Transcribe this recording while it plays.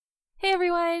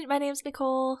Hi, my name's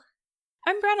Nicole.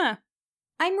 I'm Brenna.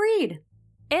 I'm Reed.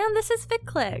 And this is Fic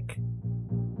Clique.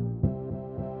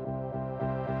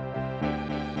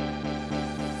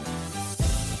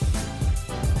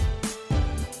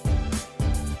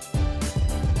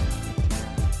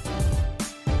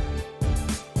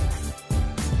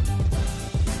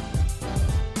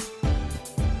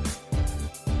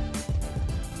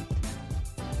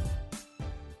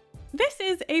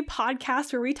 This is a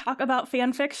podcast where we talk about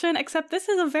fan fiction, except this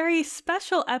is a very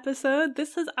special episode.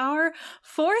 This is our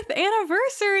 4th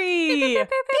anniversary!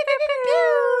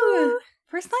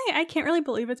 Personally, I can't really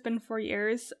believe it's been 4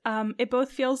 years. It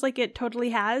both feels like it totally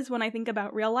has when I think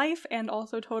about real life, and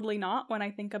also totally not when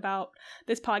I think about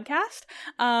this podcast.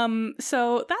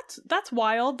 So that's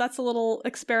wild. That's a little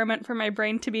experiment for my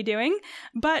brain to be doing.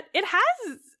 But it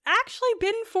has actually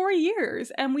been 4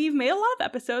 years, and we've made a lot of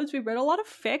episodes. We've read a lot of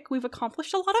fic. We've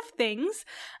accomplished a lot of things.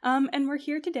 And we're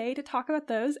here today to talk about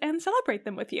those and celebrate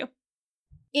them with you.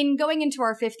 In going into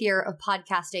our 5th year of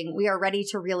podcasting, we are ready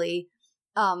to really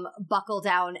buckle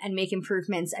down and make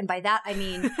improvements. And by that, I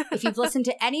mean, if you've listened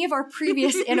to any of our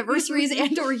previous anniversaries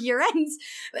and or year ends,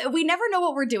 we never know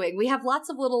what we're doing. We have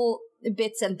lots of little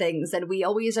bits and things, and we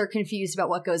always are confused about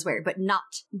what goes where, but not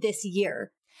this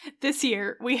year. This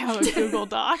year, we have a Google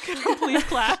Doc. Please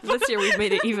clap. This year, we've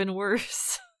made it even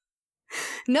worse.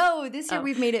 No, this year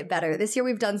we've made it better. This year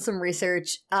we've done some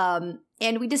research, and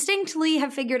we distinctly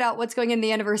have figured out what's going in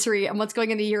the anniversary and what's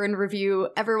going in the year in review.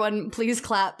 Everyone, please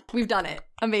clap. We've done it.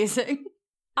 Amazing.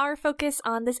 Our focus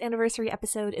on this anniversary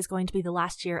episode is going to be the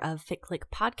last year of Fic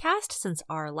Clique podcast, since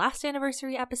our last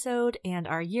anniversary episode and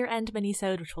our year-end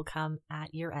minisode, which will come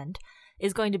at year-end,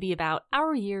 is going to be about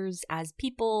our years as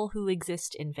people who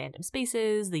exist in fandom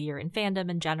spaces, the year in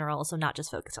fandom in general, so not just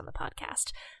focus on the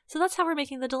podcast. So that's how we're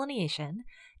making the delineation,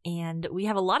 and we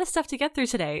have a lot of stuff to get through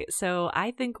today, so I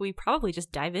think we probably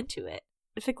just dive into it.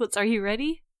 Ficlets, are you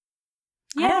ready?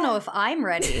 Yeah. I don't know if I'm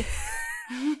ready.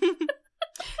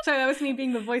 Sorry, that was me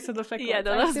being the voice of the ficlets. Yeah,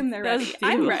 no, I assume they're ready.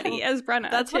 I'm ready as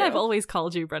Brenna. That's too. what I've always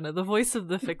called you, Brenna, the voice of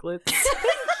the ficlets.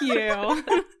 Thank you.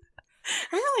 I'm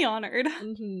really honored.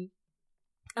 Mm-hmm.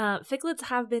 Ficlets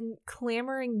have been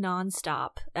clamoring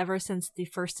nonstop ever since the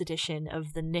first edition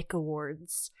of the Nick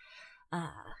Awards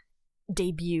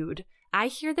debuted. I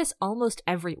hear this almost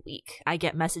every week. I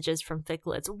get messages from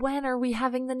Ficlets. When are we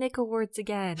having the Nick Awards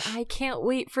again? I can't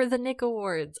wait for the Nick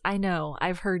Awards. I know,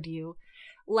 I've heard you.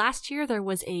 Last year there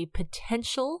was a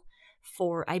potential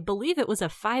for, I believe it was a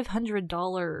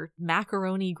 $500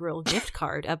 Macaroni Grill gift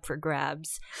card up for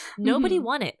grabs. Nobody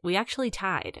won it. We actually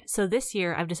tied. So this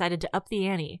year I've decided to up the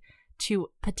ante to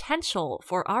potential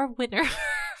for our winner,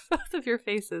 both of your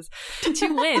faces,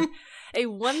 to win a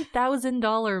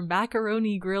 $1,000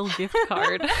 Macaroni Grill gift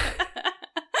card.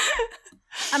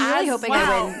 I'm really hoping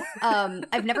I win.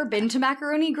 I've never been to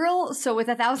Macaroni Grill, so with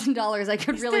 $1,000, I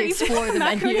could really explore the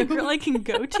menu. Macaroni Grill I can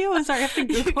go to? I'm sorry, I have to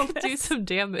Google this. Do some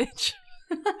damage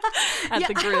at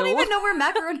the grill. I don't even know where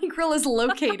Macaroni Grill is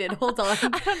located. Hold on.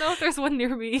 I don't know if there's one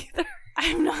near me either.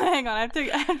 I'm not. Hang on.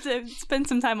 I have to spend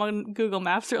some time on Google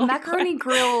Maps. Really Macaroni quick.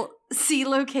 Grill. See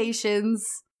locations.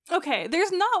 Okay,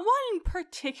 there's not one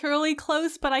particularly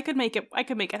close, but I could make it. I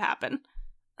could make it happen.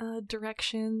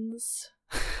 Directions.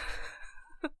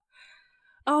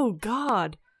 Oh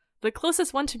God, the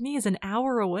closest one to me is an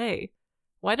hour away.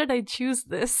 Why did I choose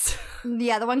this?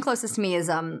 Yeah, the one closest to me is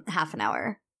half an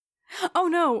hour. Oh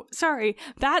no, sorry.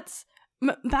 That's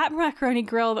that Macaroni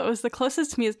Grill that was the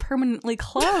closest to me is permanently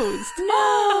closed.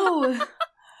 No,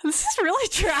 this is really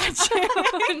tragic.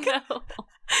 Oh no.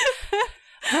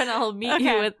 Then I'll meet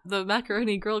you at the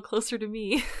Macaroni Grill closer to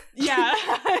me. Yeah,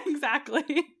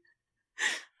 exactly.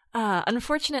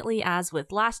 Unfortunately, as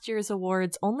with last year's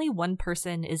awards, only one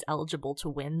person is eligible to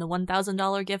win the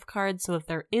 $1,000 gift card. So if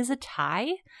there is a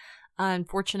tie,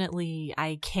 unfortunately,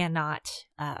 I cannot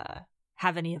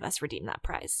have any of us redeem that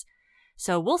prize.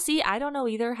 So we'll see. I don't know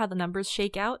either how the numbers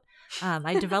shake out.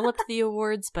 I developed the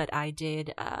awards, but I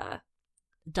did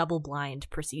double-blind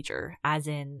procedure, as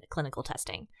in clinical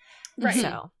testing. Right.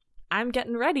 So I'm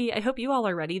getting ready. I hope you all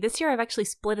are ready. This year, I've actually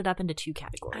split it up into 2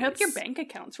 categories. I hope your bank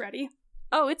account's ready.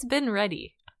 Oh, it's been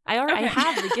ready. I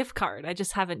have the gift card. I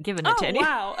just haven't given it to anyone.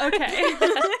 Oh, wow. Okay.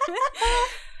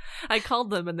 I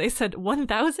called them and they said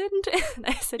 1,000, and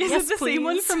I said, Is yes, it the please. same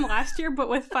one from last year, but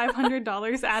with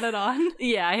 $500 added on?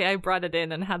 Yeah, I brought it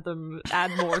in and had them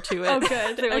add more to it. Oh,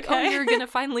 good. They're like, okay. oh, you're gonna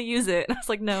finally use it. And I was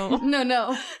like, no.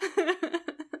 No.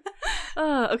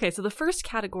 Okay, so the first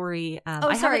category,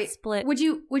 I have it split. Would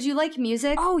you like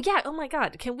music? Oh yeah. Oh my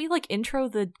God. Can we intro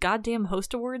the goddamn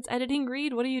Host Awards editing,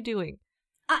 Reed? What are you doing?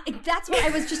 That's what I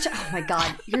was just... Oh my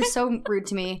god, you're so rude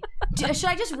to me. Should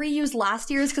I just reuse last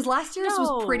year's? Because last year's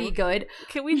was pretty good.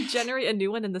 Can we generate a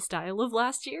new one in the style of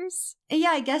last year's?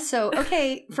 Yeah, I guess so.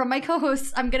 Okay, from my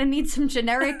co-hosts, I'm gonna need some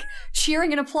generic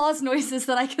cheering and applause noises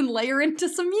that I can layer into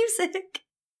some music.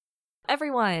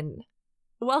 Everyone,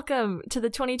 welcome to the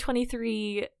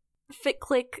 2023 Fic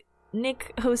Clique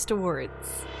Nick Host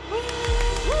Awards. Woo!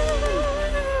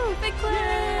 Fic Clique!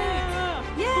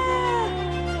 Yeah!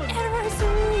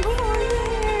 Anniversary! 4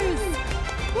 years!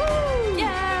 Woo!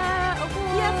 Yeah!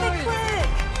 Awards! Yeah, Fic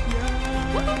Clique!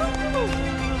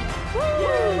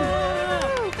 Woo!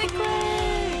 Fic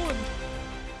Clique!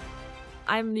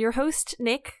 I'm your host,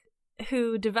 Nick,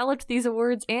 who developed these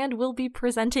awards and will be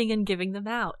presenting and giving them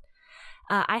out.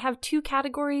 I have 2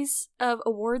 categories of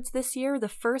awards this year. The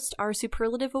first are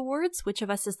superlative awards. Which of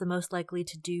us is the most likely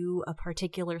to do a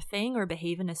particular thing or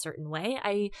behave in a certain way?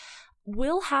 I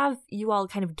will have you all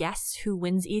kind of guess who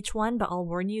wins each one, but I'll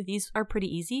warn you, these are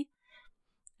pretty easy.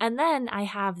 And then I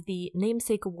have the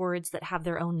namesake awards that have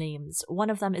their own names. One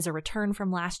of them is a return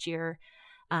from last year,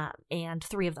 and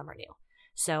 3 of them are new.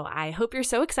 So I hope you're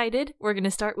so excited. We're going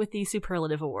to start with the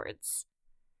superlative awards.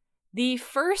 The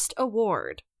first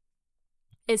award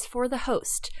is for the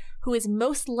host who is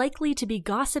most likely to be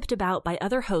gossiped about by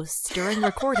other hosts during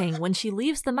recording when she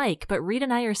leaves the mic, but Reed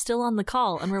and I are still on the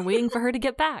call and we're waiting for her to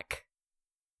get back.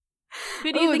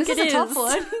 Who do you think this it is? A tough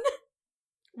one.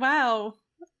 Wow.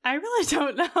 I really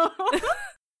don't know.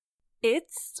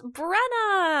 It's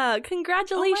Brenna!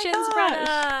 Congratulations, Oh my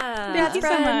Brenna! Thank you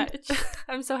so much.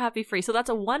 I'm so happy for you. So that's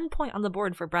a 1 point on the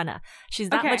board for Brenna. She's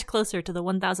that much closer to the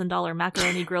 $1,000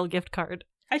 macaroni grill gift card.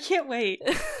 I can't wait.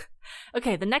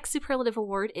 Okay, the next superlative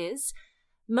award is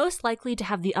most likely to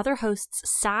have the other hosts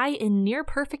sigh in near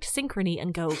perfect synchrony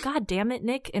and go, "God damn it,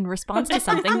 Nick," in response to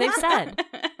something they've said.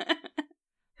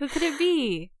 Who could it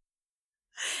be?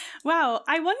 Wow,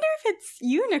 I wonder if it's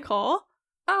you, Nicole.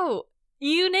 Oh,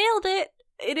 you nailed it.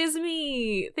 It is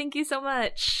me. Thank you so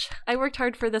much. I worked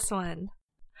hard for this one.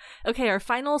 Okay, our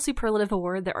final superlative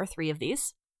award, there are 3 of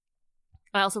these.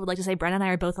 I also would like to say Brenna and I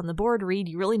are both on the board. Reed,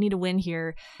 you really need to win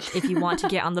here if you want to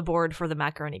get on the board for the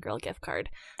Macaroni Grill gift card.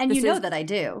 And you know that I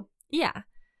do. Yeah.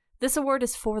 This award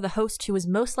is for the host who is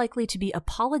most likely to be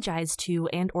apologized to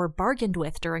and or bargained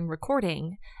with during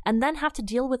recording, and then have to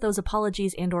deal with those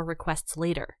apologies and or requests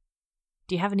later.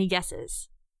 Do you have any guesses?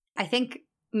 I think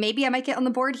maybe I might get on the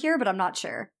board here, but I'm not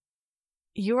sure.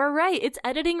 You are right. It's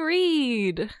Editing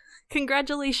Reed.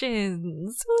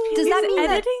 Congratulations. Does that mean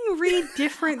editing Reed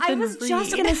different than I was Reed?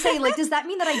 just going to say, does that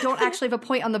mean that I don't actually have a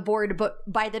point on the board, but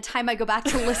by the time I go back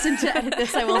to listen to edit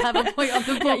this, I will have a point on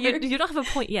the board? Yeah, you don't have a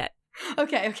point yet.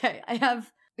 Okay. I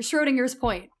have Schrodinger's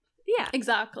point. Yeah.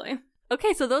 Exactly.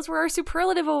 Okay, so those were our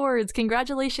superlative awards.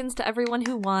 Congratulations to everyone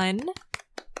who won.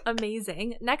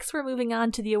 Amazing. Next, we're moving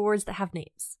on to the awards that have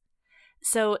names.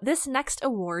 So this next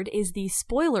award is the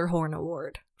Spoiler Horn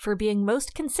Award for being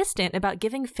most consistent about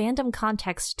giving fandom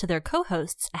context to their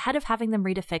co-hosts ahead of having them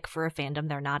read a fic for a fandom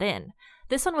they're not in.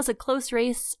 This one was a close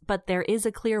race, but there is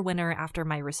a clear winner after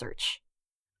my research.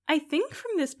 I think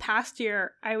from this past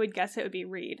year, I would guess it would be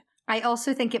Reed. I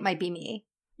also think it might be me.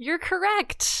 You're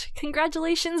correct!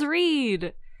 Congratulations,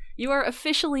 Reed! You are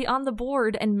officially on the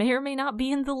board and may or may not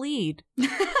be in the lead.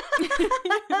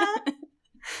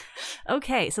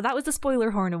 Okay, so that was the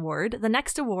Spoiler Horn Award. The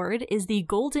next award is the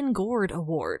Golden Gourd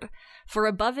Award for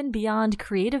above and beyond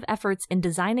creative efforts in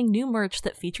designing new merch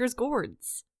that features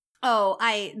gourds. Oh,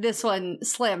 this one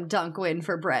slam dunk win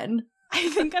for Bren. I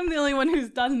think I'm the only one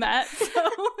who's done that, so...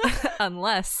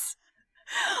 Unless...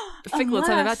 Ficlets,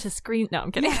 I'm about to screen... No,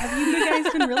 I'm kidding. Yeah, have you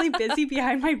guys been really busy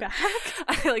behind my back?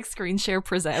 I screen share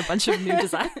present a bunch of new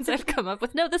designs I've come up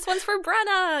with. No, this one's for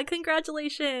Brenna!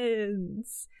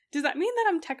 Congratulations! Does that mean that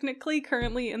I'm technically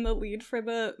currently in the lead for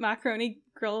the Macaroni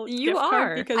Grill You gift are.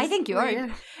 card? Because I think you are, Reed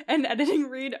yeah. and Editing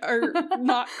Reed are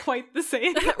not quite the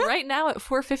same. Right now at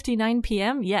 4:59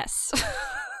 p.m., yes.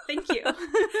 Thank you.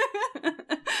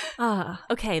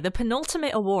 Okay, the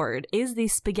penultimate award is the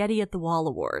Spaghetti at the Wall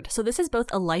Award. So this is both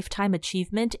a lifetime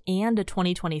achievement and a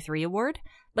 2023 award,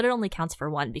 but it only counts for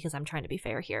one because I'm trying to be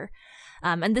fair here.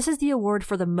 And this is the award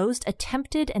for the most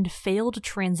attempted and failed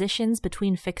transitions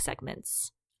between fic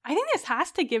segments. I think this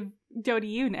has to go to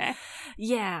you, Nick.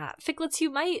 Yeah, Ficlets, you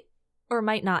might or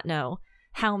might not know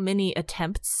how many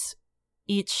attempts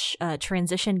each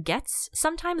transition gets.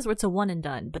 Sometimes where it's a one and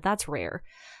done, but that's rare.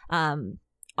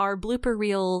 Our blooper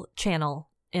reel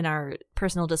channel in our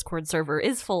personal Discord server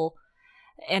is full,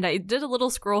 and I did a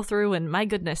little scroll through, and my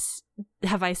goodness,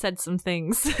 have I said some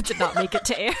things that did not make it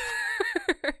to air.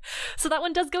 So that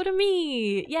one does go to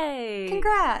me. Yay!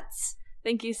 Congrats!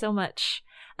 Thank you so much.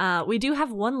 We do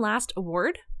have one last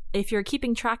award. If you're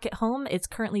keeping track at home, it's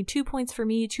currently 2 points for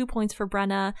me, 2 points for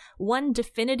Brenna, 1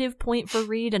 definitive point for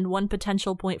Reed, and 1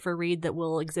 potential point for Reed that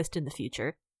will exist in the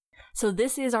future. So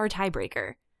this is our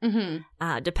tiebreaker.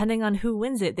 Depending on who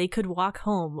wins it, they could walk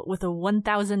home with a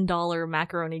 $1,000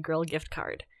 Macaroni Grill gift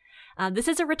card. This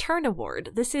is a return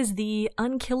award. This is the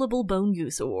Unkillable Bone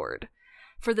Goose Award.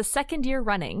 For the second year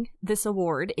running, this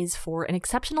award is for an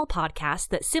exceptional podcast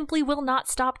that simply will not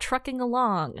stop trucking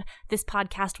along. This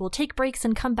podcast will take breaks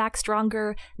and come back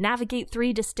stronger, navigate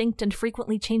 3 distinct and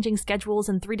frequently changing schedules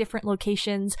in 3 different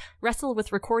locations, wrestle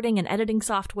with recording and editing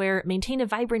software, maintain a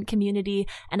vibrant community,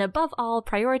 and above all,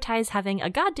 prioritize having a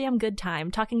goddamn good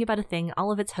time talking about a thing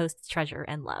all of its hosts treasure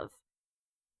and love.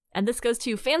 And this goes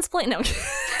to Fansplain. No.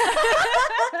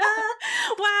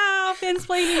 Wow,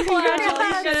 Fansplaining,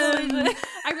 congratulations.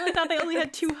 I really thought they only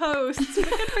had 2 hosts, but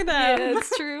good for them. Yeah,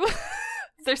 it's true.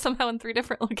 They're somehow in 3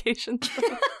 different locations.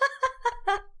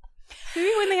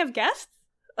 Maybe when they have guests?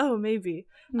 Oh, maybe.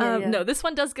 Yeah. No, this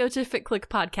one does go to Fic Clique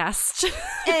Podcast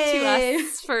Hey. to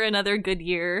us for another good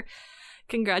year.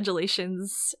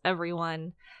 Congratulations,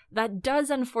 everyone. That does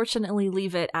unfortunately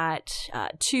leave it at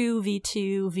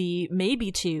 2v2 v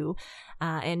maybe 2,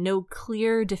 and no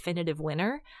clear definitive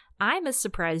winner. I'm as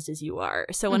surprised as you are.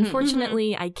 So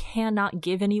unfortunately, I cannot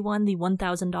give anyone the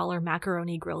 $1,000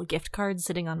 Macaroni Grill gift card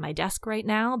sitting on my desk right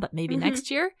now, but maybe next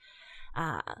year.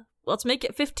 Let's make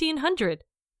it $1,500.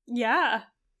 Yeah.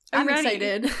 I'm ready.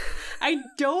 excited. I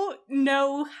don't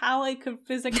know how I could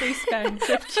physically spend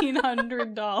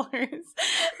 $1,500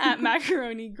 at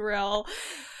Macaroni Grill.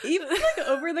 Even like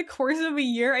over the course of a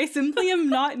year, I simply am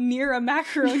not near a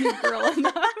Macaroni Grill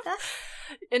enough.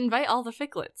 Invite all the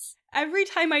ficlets. Every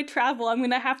time I travel, I'm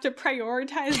going to have to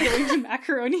prioritize going to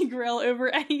Macaroni Grill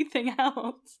over anything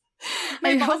else.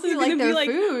 I hope you like their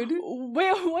food.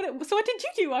 Wait, what did you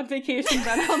do on vacation,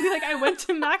 Brenna? I'll be like, I went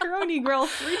to Macaroni Grill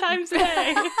 3 times a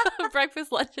day.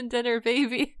 Breakfast, lunch, and dinner,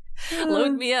 baby.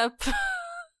 Load me up.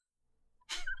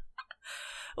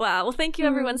 Wow. Well, thank you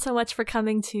everyone so much for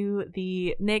coming to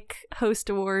the Nick Host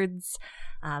Awards.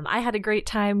 I had a great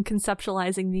time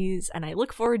conceptualizing these, and I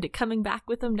look forward to coming back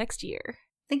with them next year.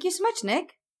 Thank you so much,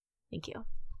 Nick. Thank you.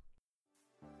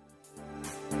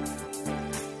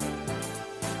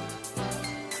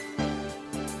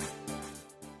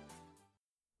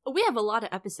 We have a lot of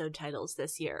episode titles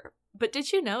this year, but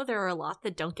did you know there are a lot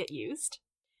that don't get used?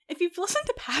 If you've listened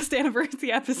to past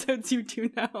anniversary episodes, you do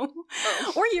know.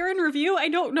 Or year in review. I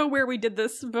don't know where we did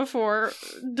this before.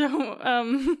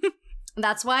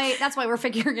 That's why we're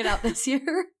figuring it out this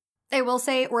year. I will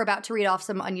say we're about to read off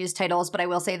some unused titles, but I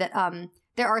will say that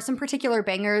there are some particular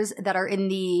bangers that are in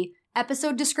the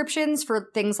episode descriptions for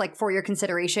things like For Your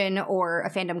Consideration or a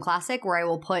fandom classic, where I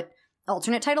will put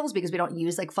alternate titles because we don't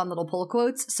use like fun little pull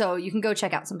quotes. So you can go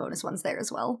check out some bonus ones there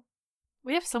as well.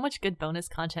 We have so much good bonus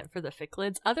content for the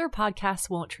ficlets. Other podcasts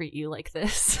won't treat you like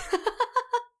this.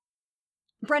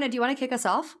 Brenna, do you want to kick us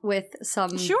off with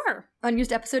some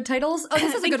unused episode titles? Oh,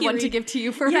 this is a good one to give to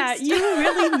you first. Yeah, you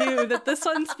really knew that this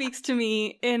one speaks to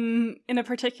me in a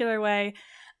particular way.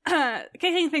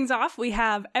 Kicking things off, we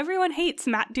have Everyone Hates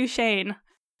Matt Duchesne.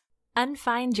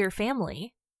 Unfind Your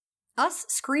Family. Us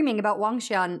screaming about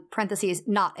Wangxian, parentheses,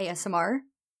 not ASMR.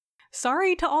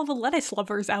 Sorry to all the lettuce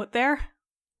lovers out there.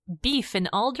 Beef in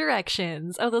All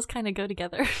Directions. Oh, those kind of go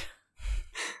together.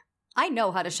 I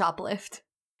know how to shoplift.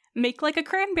 Make like a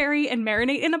cranberry and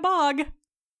marinate in a bog.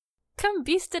 Come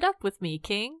beast it up with me,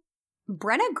 King.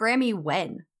 Brenna Grammy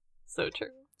when? So true.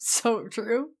 So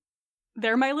true.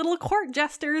 They're my little court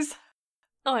jesters.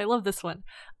 Oh, I love this one.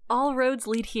 All roads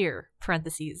lead here,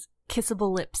 parentheses,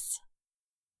 kissable lips.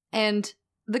 And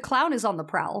the clown is on the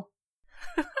prowl.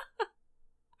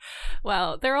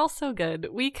 Wow, they're all so good.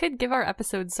 We could give our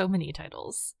episodes so many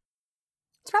titles.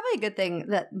 It's probably a good thing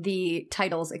that the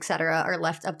titles, etc., are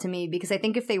left up to me, because I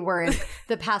think if they weren't,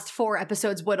 the past 4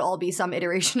 episodes would all be some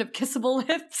iteration of kissable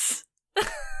lips.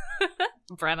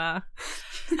 Brenna,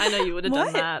 I know you would have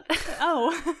done that.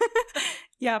 Oh,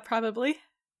 yeah, probably.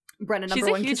 Brenna, She's number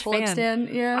a 1 huge kissable lip fan. stan.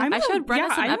 Yeah, I showed Brenna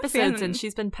some I'm episodes, and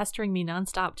she's been pestering me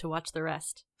nonstop to watch the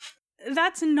rest.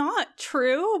 That's not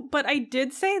true, but I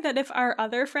did say that if our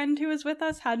other friend who was with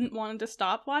us hadn't wanted to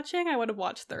stop watching, I would have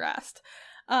watched the rest.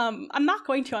 I'm not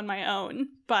going to on my own,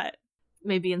 but...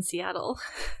 Maybe in Seattle.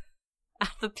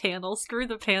 At the panel. Screw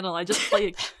the panel. I just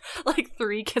played like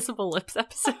 3 Kissable Lips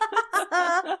episodes.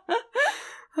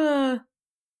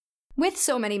 With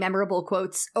so many memorable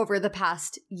quotes over the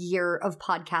past year of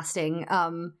podcasting,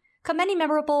 come many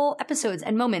memorable episodes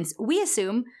and moments. We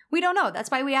assume. We don't know.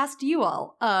 That's why we asked you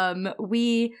all.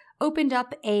 We opened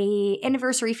up a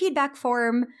anniversary feedback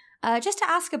form just to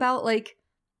ask about, like,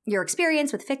 your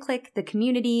experience with Fic Clique, the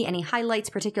community, any highlights,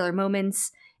 particular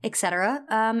moments, etc.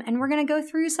 And we're going to go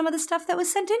through some of the stuff that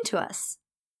was sent in to us.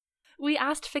 We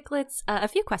asked ficlets a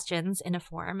few questions in a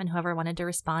form, and whoever wanted to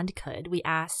respond could. We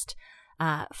asked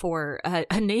for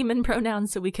a name and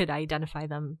pronouns so we could identify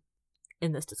them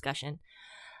in this discussion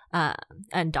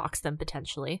and dox them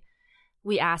potentially.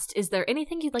 We asked, is there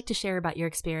anything you'd like to share about your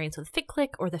experience with Fic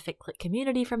Clique or the Fic Clique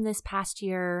community from this past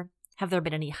year? Have there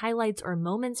been any highlights or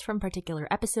moments from particular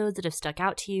episodes that have stuck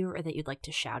out to you or that you'd like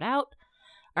to shout out?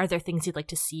 Are there things you'd like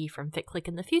to see from Fic Clique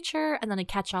in the future? And then a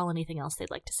catch-all, anything else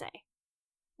they'd like to say.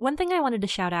 One thing I wanted to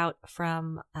shout out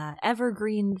from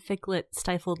evergreen ficlet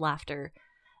Stifled Laughter,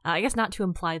 I guess not to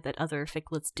imply that other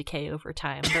ficlets decay over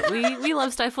time, but we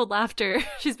love Stifled Laughter.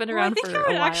 She's been around for a while. I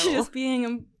think you're actually just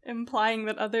being implying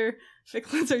that other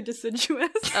ficlets are deciduous.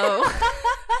 Oh,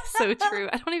 so true.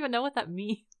 I don't even know what that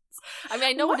means. I mean,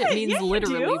 I know what it means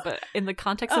literally, but in the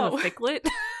context of a ficlet.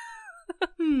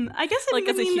 I guess it like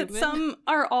means that some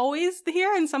are always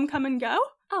here and some come and go.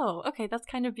 Oh, okay, that's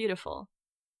kind of beautiful.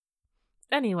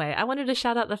 Anyway, I wanted to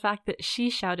shout out the fact that she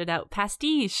shouted out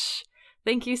pastiche.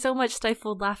 Thank you so much,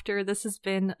 Stifled Laughter. This has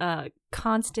been a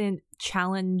constant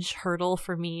challenge hurdle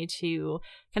for me to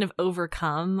kind of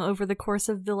overcome over the course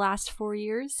of the last 4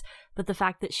 years. But the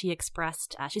fact that she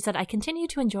expressed, she said, I continue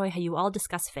to enjoy how you all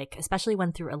discuss fic, especially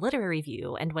when through a literary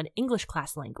view and when English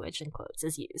class language, in quotes,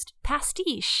 is used.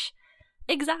 Pastiche.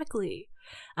 Exactly.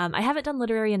 I haven't done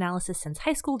literary analysis since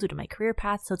high school due to my career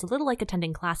path, so it's a little like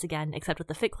attending class again, except with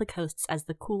the Fic Clique hosts as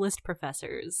the coolest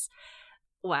professors.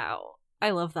 Wow.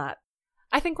 I love that.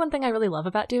 I think one thing I really love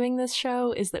about doing this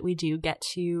show is that we do get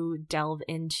to delve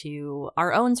into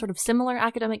our own sort of similar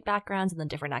academic backgrounds and then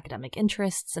different academic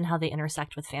interests and how they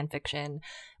intersect with fanfiction.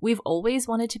 We've always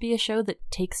wanted to be a show that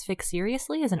takes fic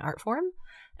seriously as an art form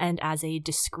and as a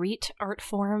discrete art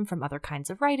form from other kinds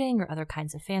of writing or other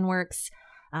kinds of fan works.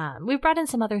 We've brought in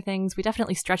some other things. We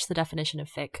definitely stretch the definition of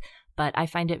fic, but I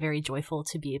find it very joyful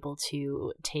to be able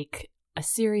to take a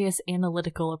serious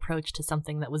analytical approach to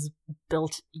something that was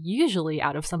built usually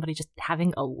out of somebody just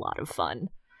having a lot of fun.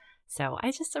 So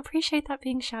I just appreciate that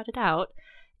being shouted out,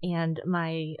 and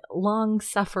my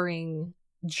long-suffering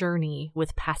journey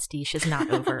with pastiche is not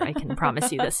over, I can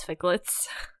promise you this, ficlets.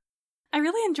 I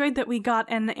really enjoyed that we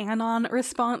got an anon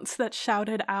response that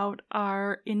shouted out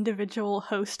our individual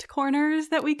host corners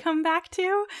that we come back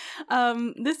to.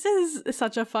 This is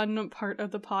such a fun part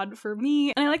of the pod for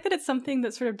me, and I like that it's something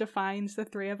that sort of defines the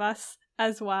three of us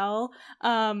as well.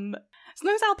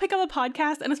 Sometimes I'll pick up a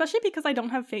podcast, and especially because I don't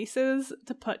have faces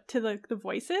to put to the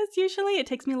voices usually, it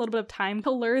takes me a little bit of time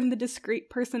to learn the discrete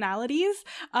personalities.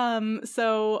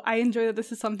 So I enjoy that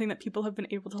this is something that people have been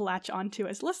able to latch onto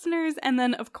as listeners. And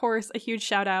then, of course, a huge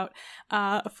shout out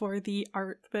for the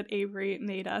art that Avery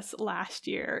made us last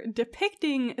year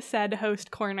depicting said host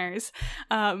corners.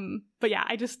 But yeah,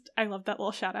 I love that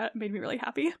little shout out. It made me really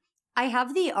happy. I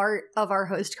have the art of our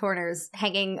host corners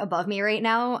hanging above me right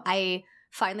now. I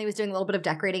finally was doing a little bit of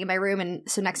decorating in my room, and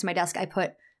so next to my desk I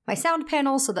put my sound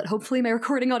panel so that hopefully my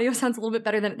recording audio sounds a little bit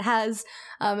better than it has.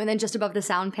 And then just above the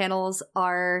sound panels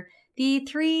are the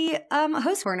three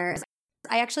host corners.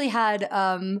 I actually had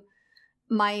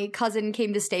my cousin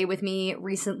came to stay with me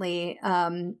recently,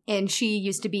 and she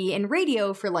used to be in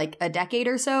radio for like a decade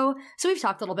or so. So we've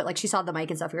talked a little bit, like she saw the mic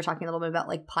and stuff. We were talking a little bit about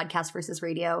like podcast versus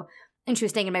radio. And she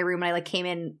was staying in my room, and I like came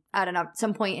in, I don't know, at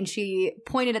some point, and she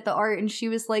pointed at the art, and she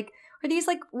was like, are these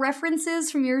like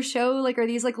references from your show? Like, are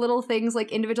these like little things,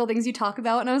 like individual things you talk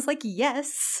about? And I was like,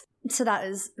 yes. So that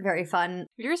is very fun.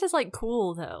 Yours is like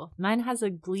cool though. Mine has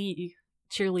a Glee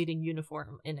cheerleading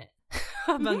uniform in it,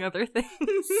 among other things.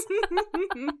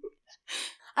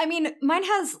 I mean, mine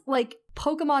has like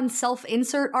Pokemon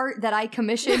self-insert art that I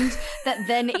commissioned that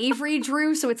then Avery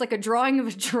drew. So it's like a drawing of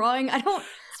a drawing.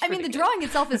 I mean, the drawing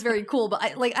itself is very cool, but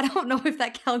I don't know if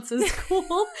that counts as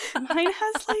cool. Mine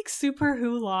has like super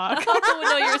hulock. Oh,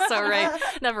 no, you're so right.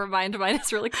 Never mind. Mine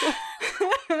is really cool.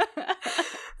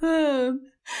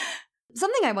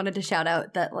 Something I wanted to shout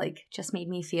out that like just made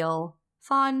me feel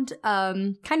fond,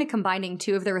 kind of combining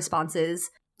two of the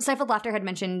responses. Stifled Laughter had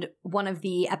mentioned one of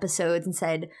the episodes and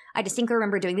said, I distinctly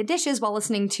remember doing the dishes while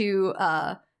listening to,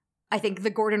 I think, the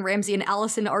Gordon Ramsay and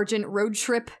Allison Argent road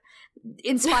trip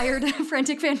inspired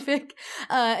frantic fanfic,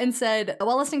 and said,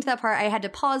 while listening to that part, I had to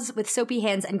pause with soapy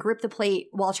hands and grip the plate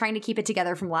while trying to keep it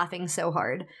together from laughing so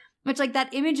hard. Which, like,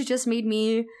 that image just made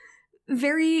me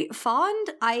very fond.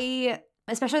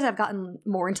 Especially as I've gotten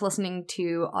more into listening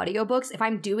to audiobooks, if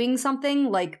I'm doing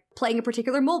something like playing a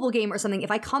particular mobile game or something,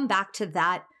 if I come back to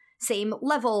that same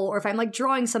level, or if I'm like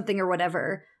drawing something or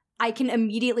whatever, I can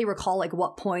immediately recall like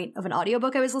what point of an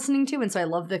audiobook I was listening to. And so I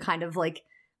love the kind of like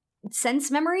sense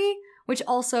memory, which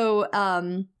also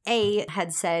A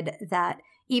had said that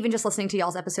even just listening to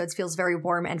y'all's episodes feels very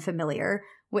warm and familiar,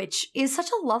 which is such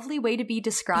a lovely way to be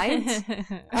described.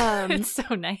 It's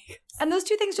so nice. And those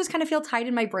two things just kind of feel tied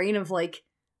in my brain of like,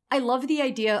 I love the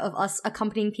idea of us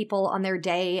accompanying people on their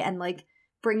day and like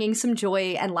bringing some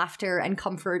joy and laughter and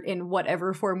comfort in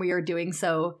whatever form we are doing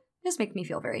so. Just make me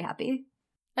feel very happy.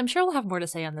 I'm sure we'll have more to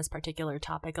say on this particular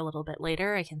topic a little bit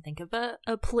later. I can think of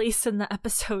a place in the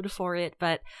episode for it.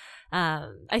 But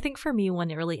I think for me, one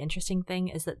really interesting thing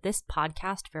is that this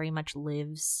podcast very much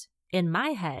lives in my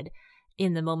head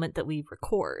in the moment that we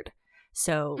record.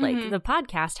 So like the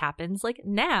podcast happens like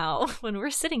now when we're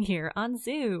sitting here on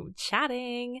Zoom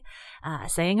chatting,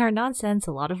 saying our nonsense,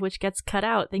 a lot of which gets cut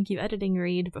out. Thank you, editing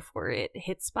Reed, before it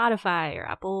hits Spotify or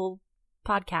Apple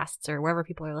Podcasts or wherever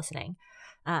people are listening.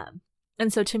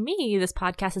 And so to me, this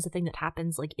podcast is a thing that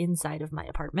happens like inside of my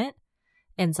apartment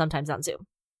and sometimes on Zoom.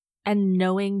 And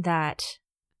knowing that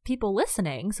people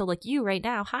listening, so like you right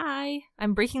now, hi,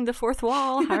 I'm breaking the fourth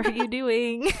wall. How are you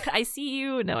doing? I see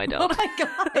you. No, I don't. Oh my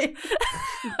God.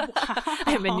 Wow.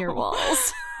 I'm in your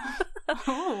walls.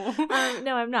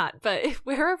 No, I'm not. But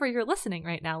wherever you're listening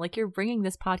right now, like you're bringing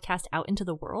this podcast out into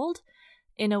the world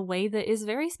in a way that is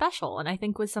very special, and I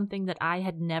think was something that I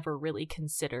had never really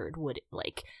considered would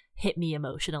like hit me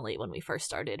emotionally when we first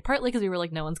started, partly because we were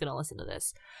like, no one's gonna listen to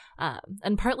this,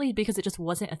 and partly because it just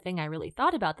wasn't a thing I really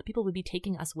thought about, that people would be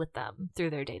taking us with them through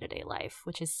their day-to-day life,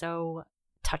 which is so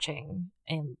touching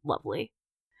and lovely.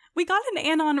 We got an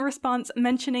anon response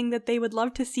mentioning that they would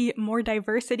love to see more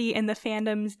diversity in the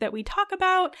fandoms that we talk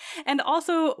about, and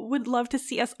also would love to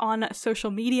see us on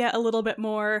social media a little bit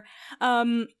more.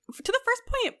 To the first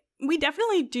point, we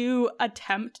definitely do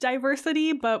attempt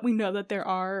diversity, but we know that there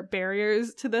are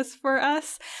barriers to this for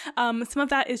us. Some of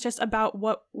that is just about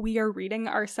what we are reading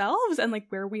ourselves and like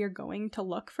where we are going to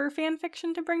look for fan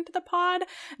fiction to bring to the pod.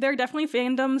 There are definitely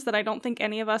fandoms that I don't think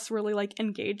any of us really like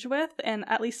engage with, and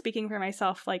at least speaking for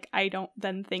myself, like I don't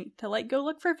then think to like go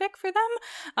look for fic for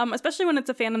them, especially when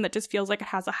it's a fandom that just feels like it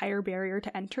has a higher barrier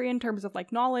to entry in terms of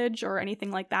like knowledge or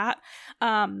anything like that.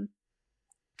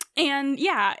 And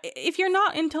yeah, if you're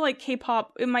not into like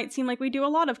K-pop, it might seem like we do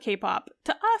a lot of K-pop.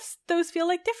 To us, those feel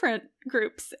like different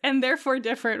groups and therefore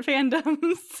different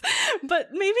fandoms, but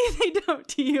maybe they don't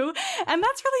to you. And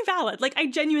that's really valid. Like, I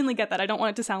genuinely get that. I don't want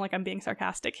it to sound like I'm being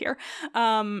sarcastic here.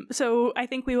 So I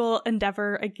think we will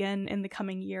endeavor again in the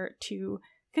coming year to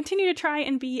continue to try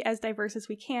and be as diverse as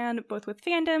we can, both with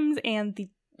fandoms and the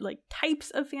like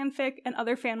types of fanfic and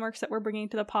other fan works that we're bringing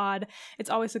to the pod. It's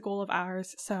always a goal of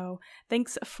ours. So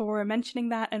thanks for mentioning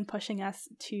that and pushing us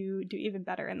to do even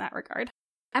better in that regard.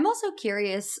 I'm also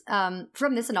curious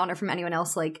from this anon or from anyone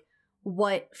else, like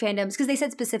what fandoms, because they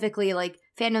said specifically like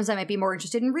fandoms I might be more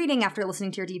interested in reading after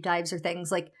listening to your deep dives or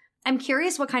things. Like, I'm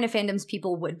curious what kind of fandoms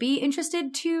people would be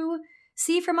interested to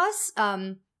see from us.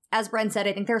 As Bren said,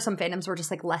 I think there are some fandoms we're just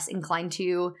like less inclined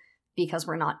to because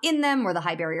we're not in them or the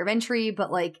high barrier of entry.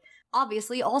 But like,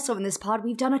 obviously also in this pod,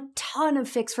 we've done a ton of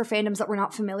fics for fandoms that we're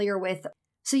not familiar with.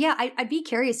 So yeah, I'd be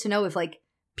curious to know if like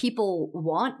people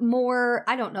want more,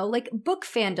 I don't know, like book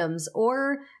fandoms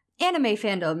or anime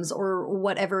fandoms or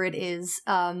whatever it is.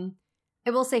 I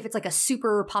will say if it's like a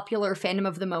super popular fandom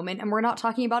of the moment and we're not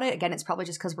talking about it, again, it's probably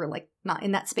just because we're like not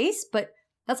in that space, but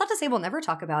that's not to say we'll never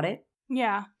talk about it.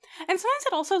 Yeah. And sometimes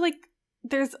it also like,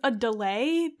 there's a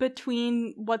delay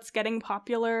between what's getting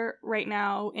popular right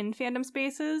now in fandom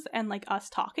spaces and like us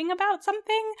talking about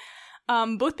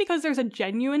something, both because there's a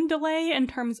genuine delay in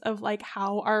terms of like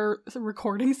how our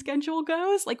recording schedule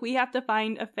goes. Like, we have to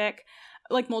find a fic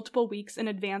like multiple weeks in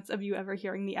advance of you ever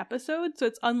hearing the episode, so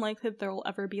it's unlikely that there will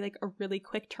ever be like a really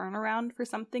quick turnaround for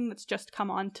something that's just come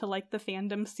on to like the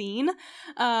fandom scene.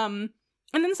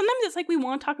 And then sometimes it's like we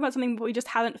want to talk about something, but we just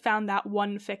haven't found that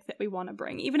one fic that we want to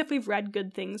bring. Even if we've read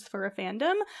good things for a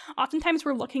fandom, oftentimes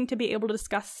we're looking to be able to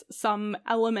discuss some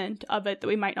element of it that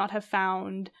we might not have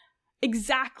found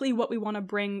exactly what we want to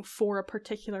bring for a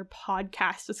particular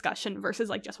podcast discussion versus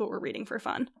like just what we're reading for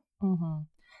fun. Mm-hmm.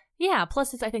 Yeah,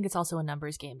 plus I think it's also a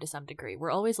numbers game to some degree. We're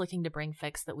always looking to bring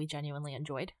fics that we genuinely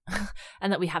enjoyed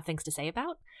and that we have things to say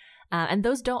about. And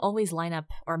those don't always line up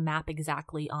or map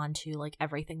exactly onto like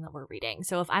everything that we're reading.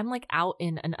 So if I'm like out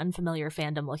in an unfamiliar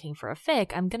fandom looking for a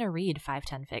fic, I'm going to read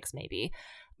 5-10 fics maybe,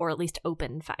 or at least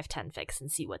open 5-10 fics and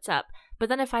see what's up. But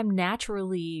then if I'm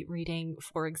naturally reading,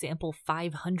 for example,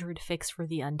 500 fics for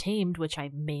The Untamed, which I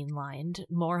mainlined,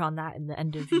 more on that in the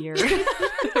end of year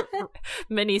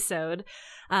mini-sode,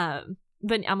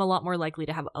 then I'm a lot more likely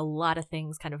to have a lot of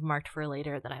things kind of marked for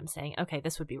later that I'm saying, okay,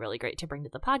 this would be really great to bring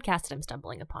to the podcast that I'm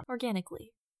stumbling upon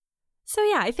organically. So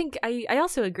yeah, I think I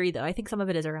also agree, though. I think some of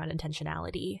it is around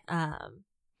intentionality.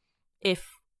 If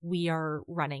we are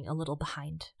running a little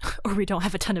behind or we don't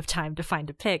have a ton of time to find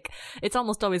a pick, it's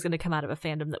almost always going to come out of a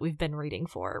fandom that we've been reading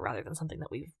for rather than something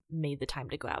that we've made the time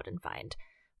to go out and find.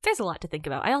 There's a lot to think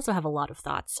about. I also have a lot of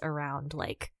thoughts around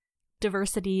like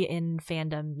diversity in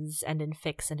fandoms and in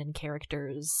fics and in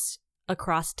characters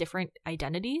across different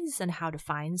identities and how to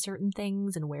find certain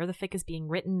things and where the fic is being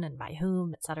written and by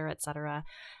whom, etc., etc.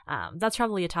 That's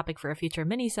probably a topic for a future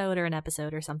minisode or an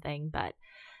episode or something, but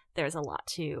there's a lot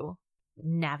to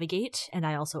navigate, and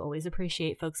I also always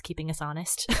appreciate folks keeping us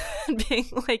honest and being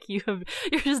like, you're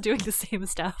just doing the same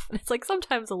stuff. And it's like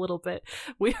sometimes a little bit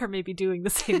we are maybe doing the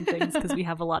same things because we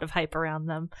have a lot of hype around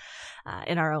them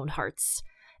in our own hearts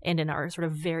and in our sort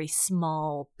of very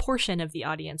small portion of the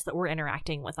audience that we're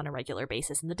interacting with on a regular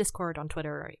basis in the Discord, on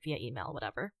Twitter, or via email,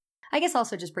 whatever. I guess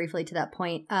also just briefly to that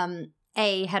point,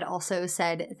 A had also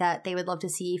said that they would love to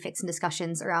see fics and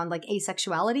discussions around like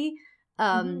asexuality.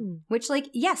 Which, like,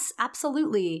 yes,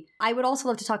 absolutely. I would also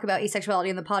love to talk about asexuality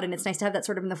in the pod, and it's nice to have that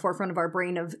sort of in the forefront of our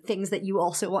brain of things that you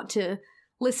also want to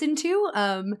listen to.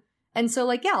 And so,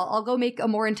 like, yeah, I'll go make a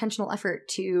more intentional effort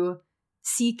to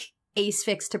seek ace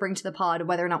fics to bring to the pod,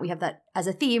 whether or not we have that as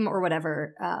a theme or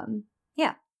whatever.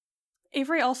 Yeah.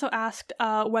 Avery also asked,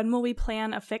 when will we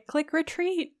plan a Fic Clique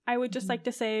retreat? I would just like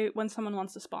to say when someone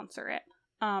wants to sponsor it.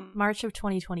 March of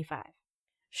 2025.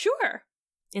 Sure.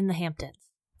 In the Hamptons.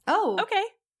 Oh. Okay.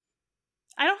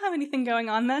 I don't have anything going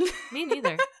on then. Me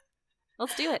neither.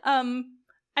 Let's do it.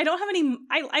 I don't have any...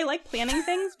 I like planning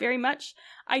things very much.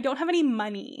 I don't have any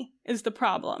money is the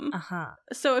problem. Uh-huh.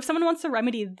 So if someone wants to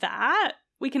remedy that,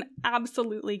 we can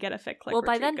absolutely get a Fic Clique Well,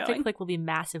 by then, going. Fic Clique will be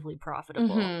massively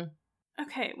profitable. Mm-hmm.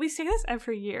 Okay, we say this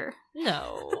every year.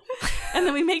 No. And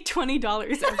then we make $20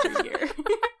 every year.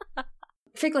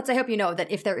 Ficlets, I hope you know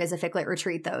that if there is a Ficlet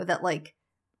retreat, though, that, like,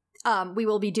 we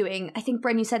will be doing, I think,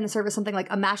 Bren, you said in the service something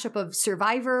like a mashup of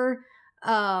Survivor.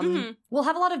 We'll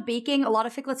have a lot of baking. A lot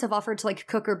of Ficlets have offered to like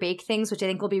cook or bake things, which I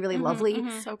think will be really lovely.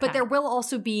 So but there will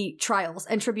also be trials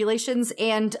and tribulations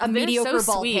and a mediocre so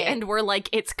ball sweet, pit. and we're like,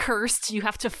 it's cursed. You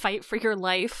have to fight for your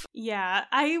life. Yeah,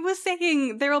 I was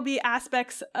thinking there will be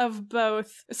aspects of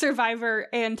both Survivor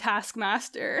and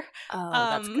Taskmaster. Oh,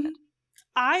 that's good.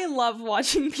 I love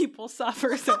watching people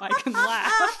suffer so I can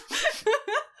laugh.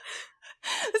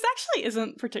 This actually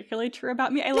isn't particularly true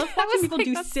about me. I love watching people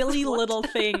do silly little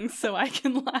things so I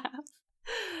can laugh.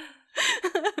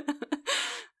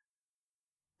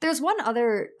 There's one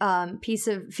other piece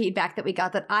of feedback that we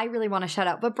got that I really want to shout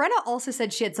out. But Brenna also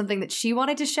said she had something that she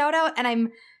wanted to shout out. And I'm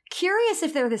curious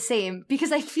if they're the same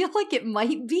because I feel like it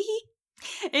might be.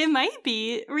 It might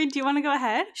be. Reed, do you want to go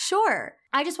ahead? Sure.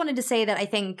 I just wanted to say that I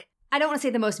think, I don't want to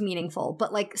say the most meaningful,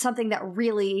 but like something that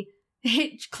really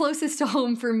hit closest to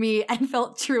home for me and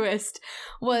felt truest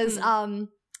was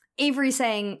Avery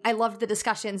saying, I loved the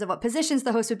discussions of what positions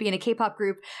the host would be in a K-pop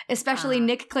group, especially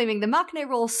Nick claiming the maknae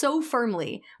role so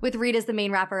firmly with Reed as the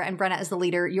main rapper and Brenna as the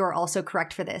leader. You're also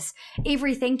correct for this.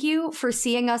 Avery, thank you for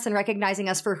seeing us and recognizing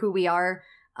us for who we are.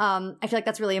 I feel like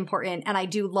that's really important, and I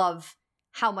do love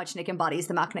how much Nick embodies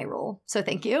the maknae role. So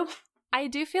thank you. I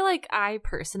do feel like I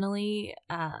personally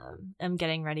am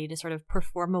getting ready to sort of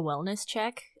perform a wellness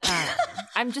check.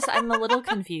 I'm a little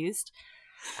confused.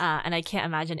 And I can't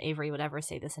imagine Avery would ever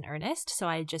say this in earnest. So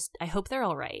I hope they're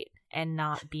all right and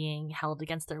not being held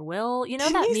against their will. You know,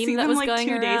 that meme that was like going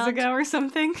 2 around? days ago or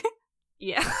something?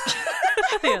 Yeah.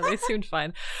 Yeah, they seemed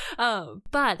fine.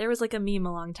 But there was like a meme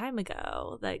a long time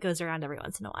ago that goes around every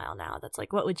once in a while now that's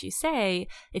like, what would you say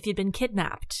if you'd been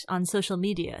kidnapped on social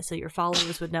media so your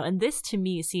followers would know? And this to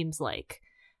me seems like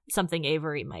something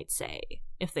Avery might say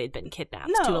if they'd been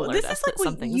kidnapped to alert us that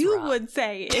something's wrong. No, this is like what you would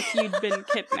say if you'd been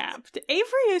kidnapped.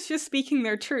 Avery is just speaking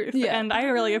their truth, and I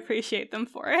really appreciate them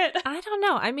for it. I don't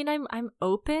know. I mean, I'm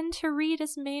open to Reed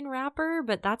as main rapper,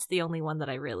 but that's the only one that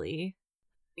I really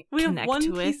we have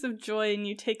one with. Piece of joy and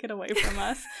you take it away from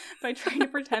us by trying to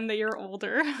pretend that you're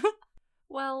older.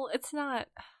 Well, it's not.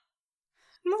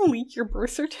 I'm gonna leak your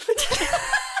birth certificate.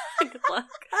 Good luck.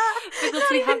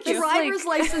 We have this driver's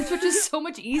license, which is so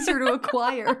much easier to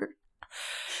acquire.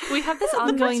 We have this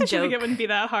ongoing joke. It wouldn't be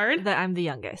that hard. That I'm the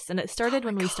youngest, and it started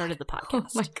when we started the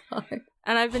podcast. Oh my god!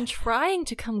 And I've been trying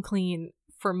to come clean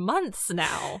for months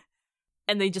now.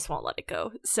 And they just won't let it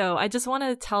go. So I just want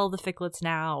to tell the Ficlets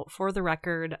now, for the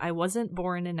record, I wasn't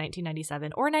born in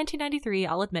 1997 or 1993.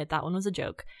 I'll admit that one was a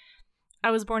joke.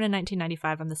 I was born in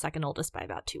 1995. I'm the second oldest by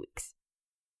about 2 weeks.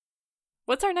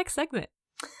 What's our next segment?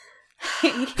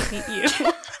 I hate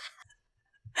you.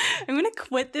 I'm going to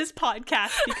quit this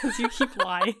podcast because you keep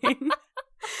lying.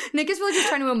 Nick is really just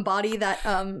trying to embody that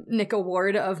Nick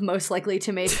Award of most likely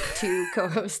to make two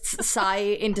co-hosts sigh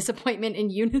in disappointment in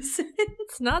unison.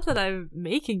 It's not that I'm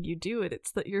making you do it,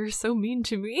 it's that you're so mean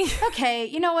to me. Okay,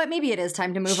 you know what? Maybe it is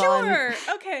time to move on. Sure,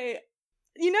 okay.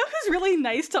 You know who's really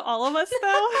nice to all of us,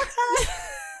 though?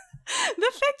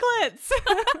 The Ficlets!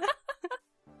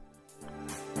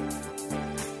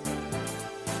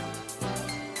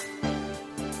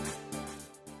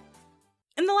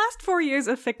 In the last 4 years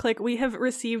of Fic Clique, we have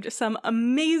received some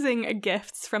amazing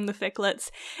gifts from the Ficlets.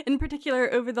 In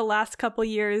particular, over the last couple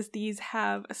years, these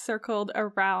have circled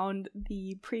around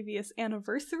the previous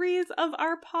anniversaries of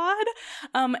our pod,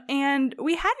 and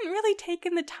we hadn't really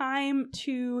taken the time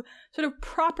to sort of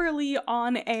properly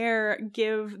on air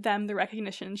give them the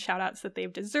recognition and shout-outs that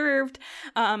they've deserved,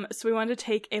 so we wanted to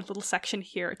take a little section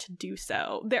here to do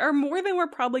so. There are more than we're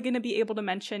probably going to be able to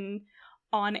mention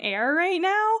on air right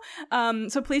now.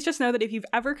 So please just know that if you've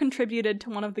ever contributed to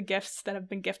one of the gifts that have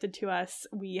been gifted to us,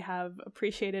 we have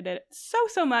appreciated it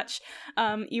so much,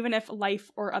 even if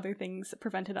life or other things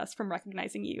prevented us from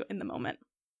recognizing you in the moment.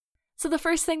 So the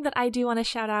first thing that I do want to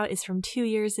shout out is from 2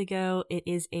 years ago. It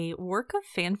is a work of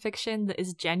fanfiction that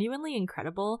is genuinely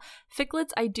incredible.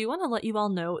 Ficlets, I do want to let you all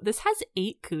know, this has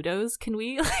 8 kudos. Can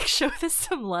we show this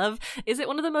some love? Is it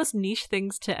one of the most niche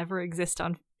things to ever exist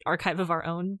on Archive of Our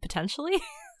Own, potentially?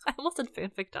 I almost said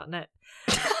fanfic.net.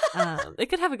 It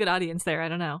could have a good audience there, I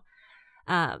don't know.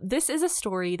 This is a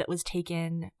story that was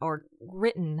taken or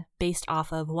written based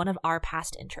off of one of our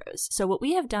past intros. So what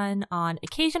we have done on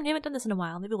occasion, we haven't done this in a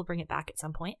while, maybe we'll bring it back at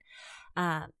some point,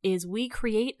 is we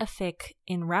create a fic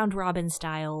in round robin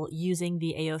style using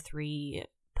the AO3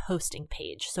 posting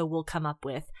page. So we'll come up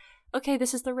with, okay,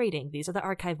 this is the rating, these are the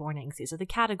archive warnings, these are the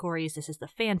categories, this is the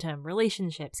phantom,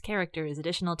 relationships, characters,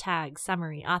 additional tags,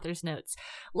 summary, author's notes,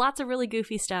 lots of really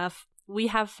goofy stuff. We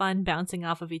have fun bouncing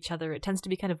off of each other. It tends to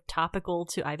be kind of topical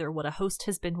to either what a host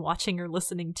has been watching or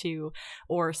listening to,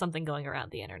 or something going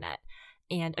around the internet.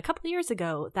 And a couple of years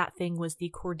ago, that thing was the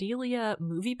Cordelia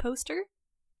movie poster.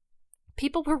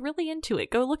 People were really into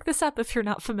it. Go look this up if you're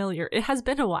not familiar. It has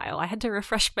been a while. I had to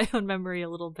refresh my own memory a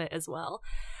little bit as well.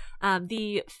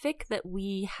 The fic that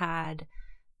we had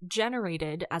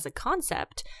generated as a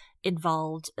concept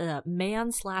involved a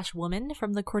man/woman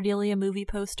from the Cordelia movie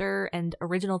poster and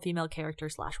original female character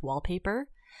 /wallpaper.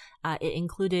 It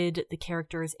included the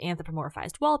character's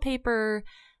anthropomorphized wallpaper,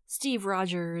 Steve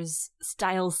Rogers,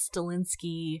 Styles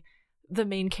Stilinski, the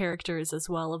main characters as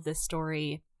well of this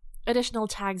story. Additional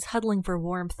tags: huddling for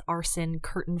warmth, arson,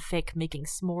 curtain fic, making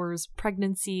s'mores,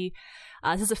 pregnancy.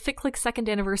 This is a Fic Clique 2nd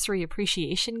anniversary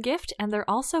appreciation gift, and there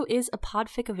also is a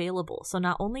podfic available. So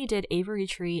not only did Avery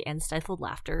Tree and Stifled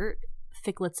Laughter,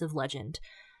 Ficlets of Legend,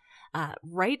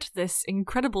 write this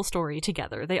incredible story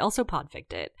together, they also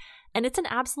podficked it. And it's an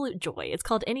absolute joy. It's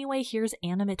called Anyway Here's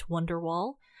Animate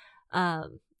Wonderwall.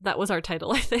 That was our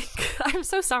title, I think. I'm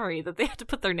so sorry that they had to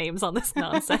put their names on this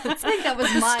nonsense. I think that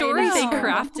was the mine. story they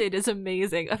crafted is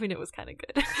amazing. I mean, it was kind of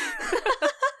good.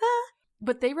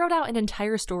 But they wrote out an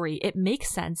entire story. It makes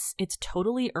sense. It's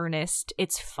totally earnest.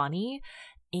 It's funny.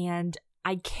 And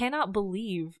I cannot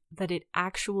believe that it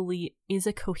actually is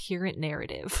a coherent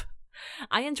narrative.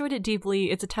 I enjoyed it deeply.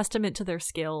 It's a testament to their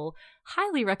skill.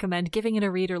 Highly recommend giving it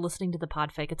a read or listening to the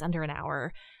podfic. It's under an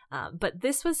hour. But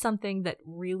this was something that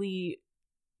really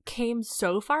came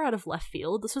so far out of left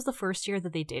field. This was the first year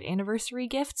that they did anniversary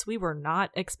gifts. We were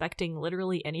not expecting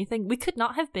literally anything. We could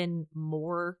not have been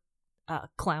more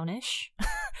clownish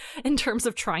in terms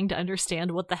of trying to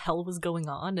understand what the hell was going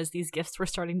on as these gifts were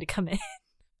starting to come in.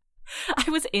 I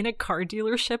was in a car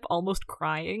dealership almost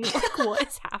crying, like, what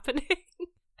is happening?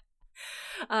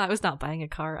 I was not buying a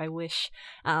car, I wish,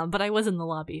 but I was in the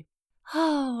lobby.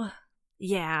 Oh,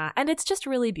 yeah, and it's just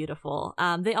really beautiful.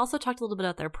 They also talked a little bit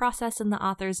about their process in the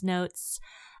author's notes,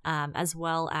 as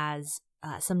well as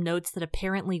some notes that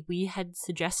apparently we had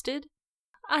suggested.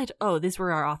 These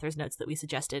were our author's notes that we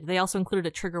suggested. They also included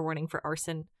a trigger warning for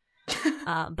arson,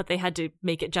 but they had to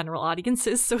make it general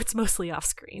audiences, so it's mostly off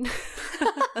screen.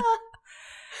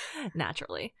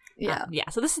 Naturally. Yeah.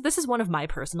 So this is one of my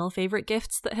personal favorite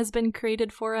gifts that has been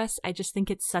created for us. I just think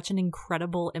it's such an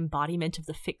incredible embodiment of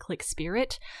the Fic Clique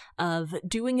spirit of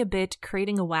doing a bit,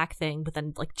 creating a whack thing, but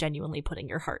then like genuinely putting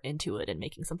your heart into it and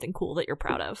making something cool that you're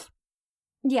proud of.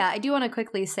 Yeah, I do want to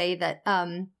quickly say that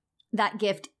that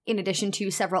gift, in addition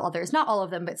to several others, not all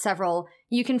of them, but several,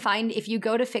 you can find if you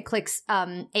go to Fic Clique's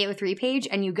AO3 page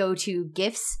and you go to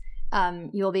gifts,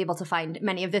 you'll be able to find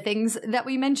many of the things that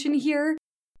we mention here.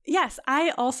 Yes,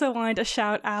 I also wanted to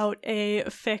shout out a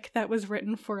fic that was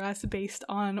written for us based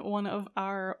on one of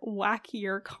our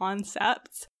wackier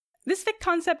concepts. This fic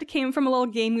concept came from a little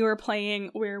game we were playing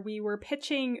where we were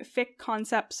pitching fic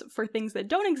concepts for things that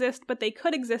don't exist, but they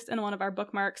could exist in one of our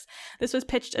bookmarks. This was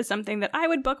pitched as something that I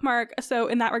would bookmark, so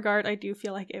in that regard, I do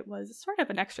feel like it was sort of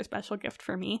an extra special gift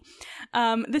for me.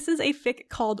 This is a fic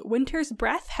called Winter's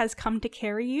Breath Has Come to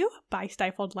Carry You by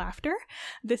Stifled Laughter.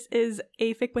 This is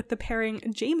a fic with the pairing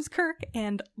James Kirk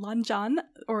and Lanjan,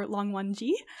 or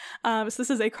Langwanji. So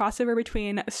this is a crossover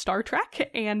between Star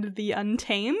Trek and The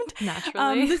Untamed.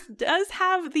 Naturally. This does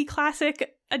have the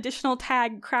classic additional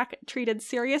tag crack treated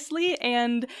seriously,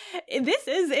 and this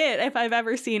is it if I've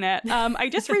ever seen it. I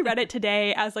just reread it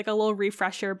today as like a little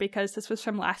refresher because this was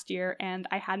from last year and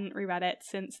I hadn't reread it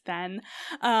since then.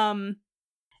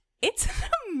 It's an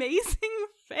amazing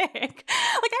fic. Like,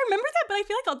 I remember that, but I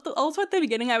feel like also at the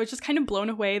beginning I was just kind of blown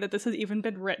away that this has even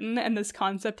been written and this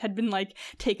concept had been like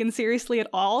taken seriously at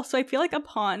all. So I feel like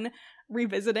upon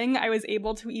revisiting, I was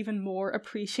able to even more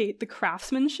appreciate the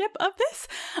craftsmanship of this.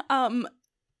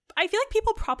 I feel like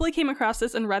people probably came across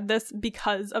this and read this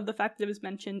because of the fact that it was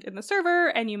mentioned in the server,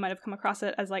 and you might have come across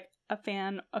it as like a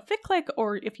fan of Fic Clique,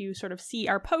 or if you sort of see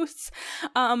our posts.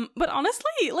 But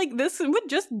honestly, like this would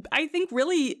just, I think,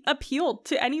 really appeal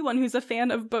to anyone who's a fan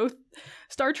of both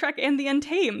Star Trek and The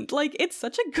Untamed. Like, it's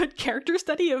such a good character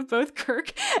study of both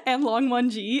Kirk and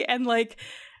Langwanji, and like,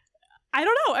 I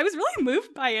don't know, I was really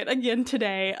moved by it again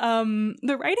today.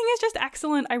 The writing is just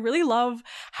excellent. I really love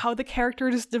how the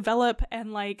characters develop,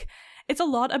 and like it's a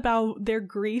lot about their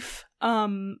grief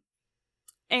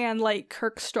and like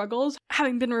Kirk's struggles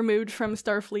having been removed from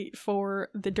Starfleet for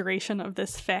the duration of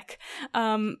this fic.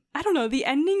 I don't know, the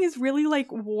ending is really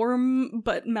like warm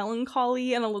but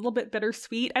melancholy and a little bit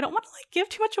bittersweet. I don't want to like give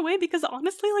too much away because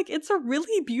honestly, like it's a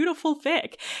really beautiful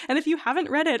fic, and if you haven't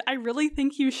read it, I really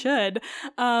think you should.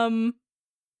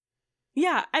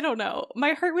 Yeah, I don't know.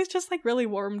 My heart was just like really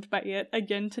warmed by it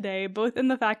again today, both in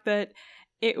the fact that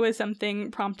it was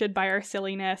something prompted by our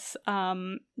silliness,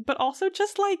 but also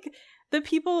just like the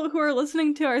people who are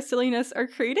listening to our silliness are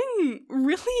creating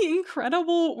really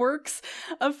incredible works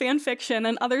of fan fiction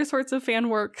and other sorts of fan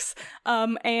works.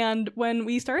 And when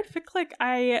we started Fic Clique,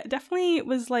 I definitely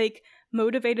was like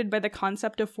motivated by the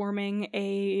concept of forming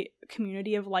a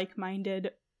community of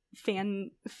like-minded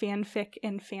fanfic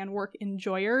and fan work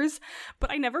enjoyers,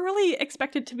 but I never really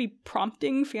expected to be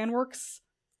prompting fan works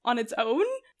on its own.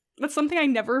 That's something I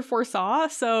never foresaw,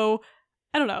 so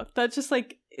I don't know, that just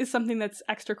like is something that's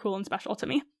extra cool and special to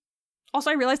me. Also,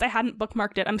 I realized I hadn't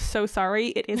bookmarked it. I'm so sorry.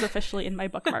 It is officially in my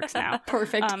bookmarks now.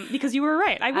 Perfect. Because you were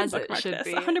right. I would bookmark this.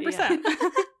 100%.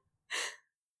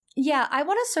 Yeah, I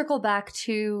want to circle back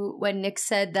to when Nick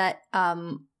said that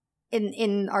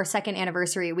in our second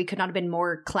anniversary, we could not have been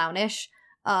more clownish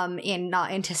in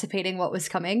not anticipating what was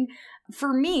coming.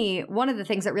 For me, one of the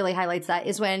things that really highlights that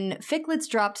is when ficlets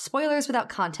dropped spoilers without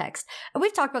context. And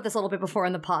we've talked about this a little bit before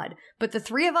in the pod, but the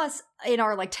three of us in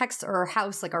our like text or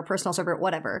house, like our personal server,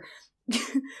 whatever,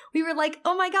 we were like,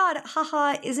 oh my god,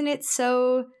 haha, isn't it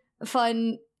so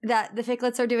fun that the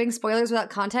ficlets are doing spoilers without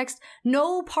context?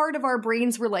 No part of our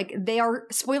brains were like, they are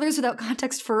spoilers without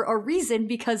context for a reason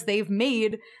because they've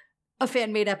made a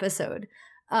fan-made episode.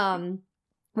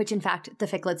 Which in fact the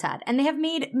ficlets had. And they have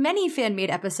made many fan-made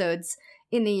episodes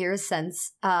in the years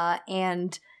since,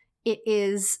 and it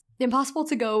is impossible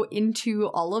to go into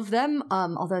all of them,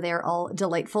 although they are all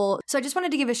delightful. So I just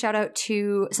wanted to give a shout out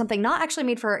to something not actually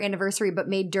made for our anniversary, but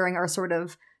made during our sort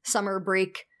of summer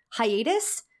break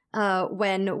hiatus,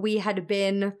 when we had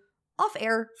been off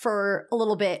air for a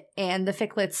little bit, and the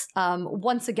ficlets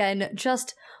once again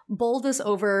just bowled us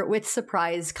over with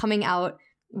surprise, coming out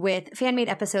with fan-made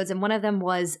episodes, and one of them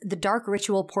was the dark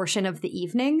ritual portion of the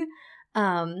evening.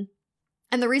 And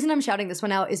the reason I'm shouting this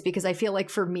one out is because I feel like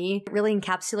for me, it really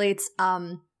encapsulates,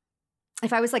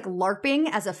 if I was like LARPing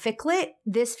as a ficlet,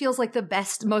 this feels like the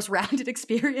best, most rounded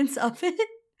experience of it.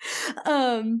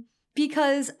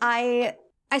 Because I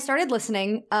started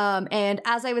listening, and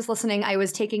as I was listening, I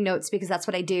was taking notes because that's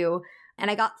what I do. And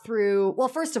I got through, well,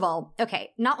 first of all,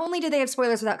 okay, not only did they have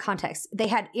spoilers without context, they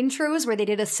had intros where they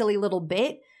did a silly little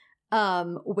bit,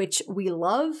 which we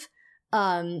love.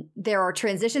 There are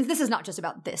transitions. This is not just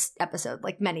about this episode,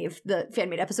 like many of the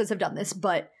fan-made episodes have done this,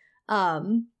 but I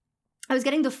was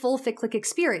getting the full Fic Clique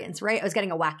experience, right? I was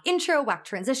getting a wack intro, wack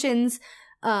transitions.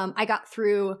 I got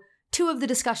through 2 of the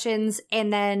discussions,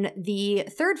 and then the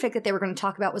third fic that they were going to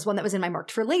talk about was one that was in my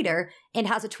marked for later and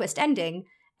has a twist ending.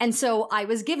 And so I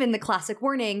was given the classic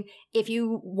warning, if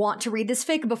you want to read this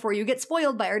fic before you get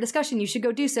spoiled by our discussion, you should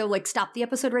go do so, like stop the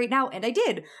episode right now. And I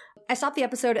did. I stopped the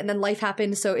episode and then life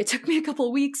happened, so it took me a couple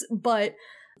of weeks, but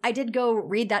I did go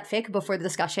read that fic before the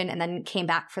discussion and then came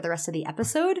back for the rest of the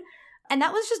episode. And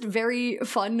that was just very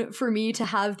fun for me to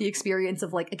have the experience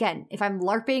of, like, again, if I'm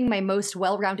LARPing my most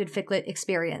well-rounded ficlet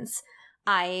experience,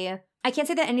 I can't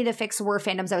say that any of the fics were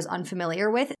fandoms I was unfamiliar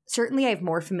with. Certainly I have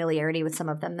more familiarity with some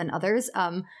of them than others.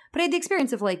 But I had the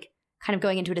experience of, like, kind of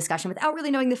going into a discussion without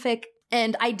really knowing the fic.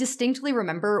 And I distinctly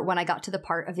remember when I got to the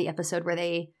part of the episode where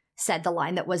they said the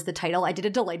line that was the title, I did a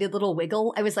delighted little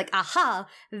wiggle. I was like, aha,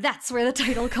 that's where the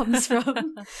title comes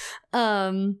from.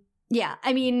 Yeah,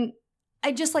 I mean,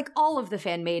 I just, like, all of the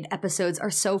fan-made episodes are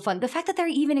so fun. The fact that they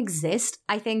even exist,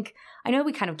 I know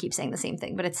we kind of keep saying the same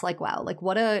thing, but it's like, wow, like,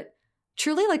 what a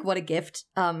gift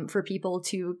for people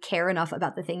to care enough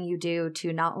about the thing you do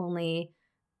to not only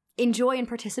enjoy and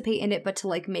participate in it, but to,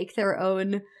 like, make their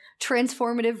own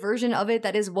transformative version of it.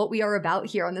 That is what we are about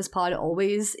here on this pod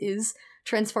always, is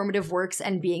transformative works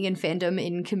and being in fandom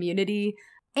in community.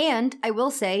 And I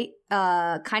will say,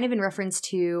 kind of in reference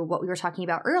to what we were talking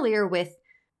about earlier with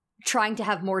trying to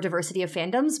have more diversity of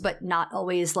fandoms, but not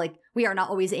always, like, we are not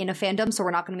always in a fandom, so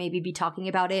we're not going to maybe be talking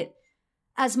about it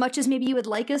as much as maybe you would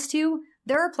like us to.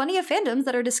 There are plenty of fandoms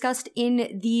that are discussed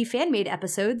in the fan-made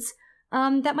episodes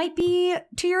that might be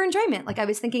to your enjoyment. Like, I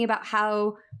was thinking about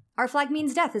how Our Flag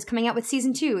Means Death is coming out with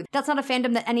season 2. That's not a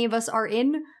fandom that any of us are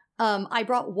in. I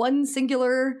brought one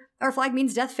singular Our Flag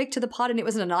Means Death fic to the pod, and it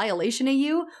was an Annihilation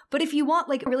AU. But if you want,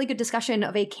 like, a really good discussion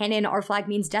of a canon Our Flag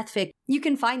Means Death fic, you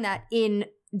can find that in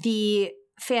the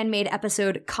fan-made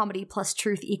episode Comedy Plus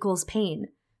Truth Equals Pain.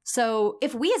 So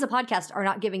if we as a podcast are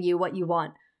not giving you what you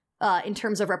want in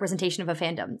terms of representation of a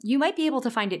fandom, you might be able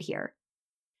to find it here.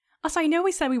 Also, I know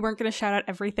we said we weren't going to shout out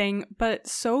everything, but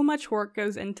so much work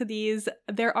goes into these.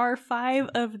 There are 5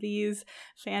 of these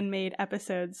fan-made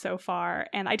episodes so far,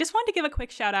 and I just wanted to give a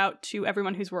quick shout out to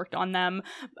everyone who's worked on them.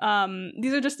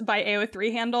 These are just by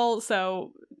AO3 handle,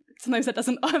 so sometimes that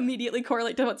doesn't immediately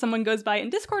correlate to what someone goes by in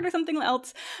Discord or something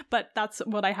else, but that's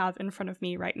what I have in front of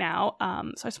me right now.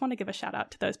 So I just want to give a shout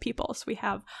out to those people. So we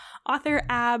have Author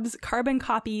Abs, Carbon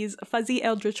Copies, Fuzzy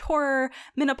Eldritch Horror,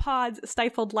 Minopods,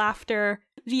 Stifled Laughter,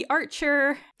 The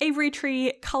Archer, Avery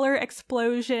Tree, Color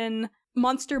Explosion,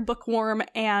 Monster Bookworm,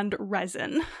 and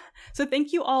Resin. So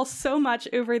thank you all so much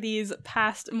over these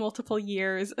past multiple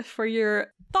years for your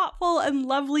thoughtful and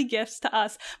lovely gifts to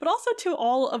us, but also to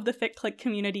all of the Fic Clique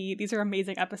community. These are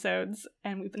amazing episodes,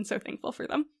 and we've been so thankful for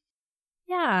them.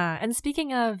 Yeah, and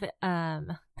speaking of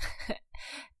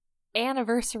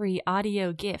anniversary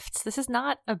audio gifts, this is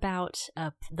not about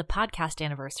the podcast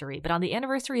anniversary, but on the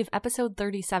anniversary of episode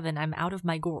 37, I'm out of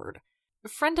my gourd. A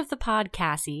friend of the pod,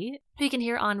 Cassie, who you can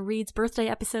hear on Reed's birthday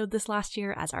episode this last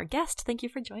year as our guest, thank you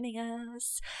for joining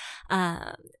us,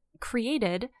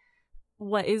 created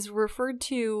what is referred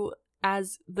to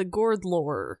as the gourd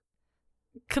lore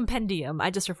compendium. I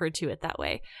just referred to it that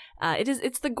way.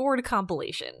 It's the gourd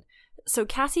compilation. So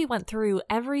Cassie went through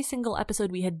every single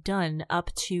episode we had done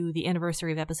up to the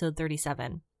anniversary of episode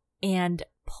 37 and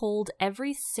pulled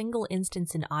every single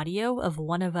instance in audio of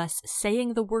one of us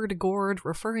saying the word gourd,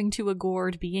 referring to a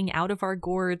gourd, being out of our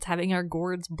gourds, having our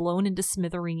gourds blown into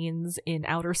smithereens in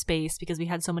outer space because we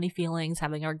had so many feelings,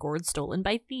 having our gourds stolen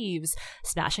by thieves,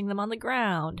 smashing them on the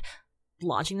ground,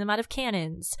 launching them out of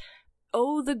cannons.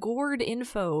 Oh, the gourd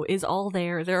info is all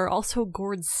there. There are also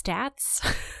gourd stats.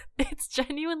 It's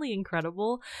genuinely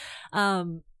incredible.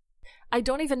 I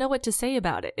don't even know what to say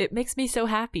about it. It makes me so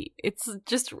happy. It's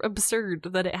just absurd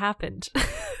that it happened.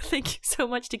 Thank you so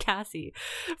much to Cassie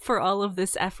for all of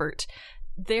this effort.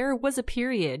 There was a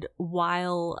period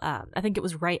while, I think it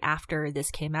was right after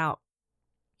this came out,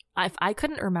 if I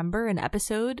couldn't remember an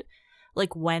episode,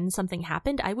 like when something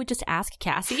happened, I would just ask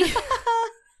Cassie.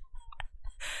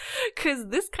 Because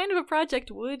this kind of a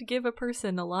project would give a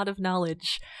person a lot of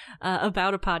knowledge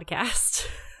about a podcast.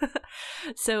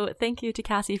 So thank you to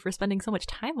Cassie for spending so much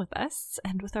time with us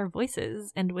and with our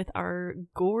voices and with our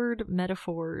gourd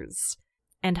metaphors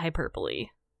and hyperbole.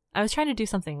 I was trying to do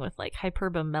something with like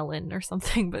hyperbomelon or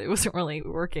something, but it wasn't really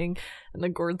working. And the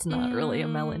gourd's not really a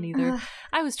melon either.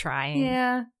 I was trying.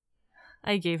 Yeah.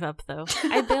 I gave up though.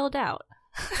 I bailed out.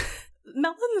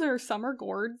 Melons are summer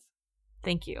gourds.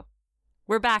 Thank you.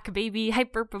 We're back, baby.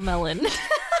 Hyperbomelon.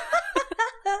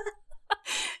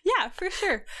 Yeah, for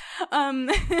sure.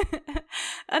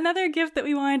 Another gift that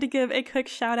we wanted to give a quick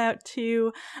shout out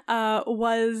to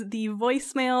was the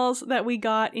voicemails that we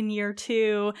got in year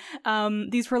 2.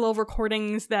 These were little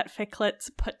recordings that Ficlets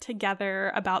put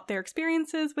together about their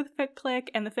experiences with Fic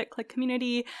Clique and the Fic Clique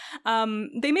community.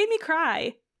 They made me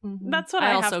cry. That's what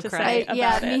I have to say about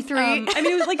yeah, it. me three. I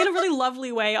mean, it was like in a really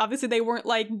lovely way. Obviously, they weren't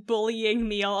like bullying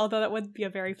me, although that would be a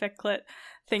very ficlet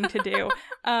thing to do.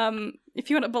 If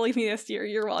you want to bully me this year,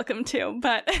 you're welcome to.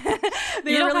 But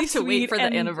they were really have to sweet wait for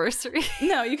the anniversary.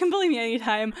 No, you can bully me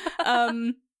anytime.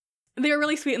 They were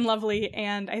really sweet and lovely,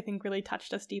 and I think really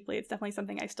touched us deeply. It's definitely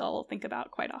something I still think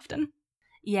about quite often.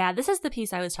 Yeah, this is the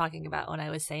piece I was talking about when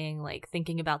I was saying, like,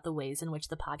 thinking about the ways in which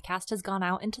the podcast has gone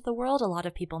out into the world. A lot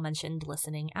of people mentioned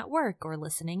listening at work or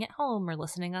listening at home or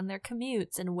listening on their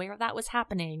commutes and where that was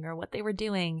happening or what they were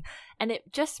doing. And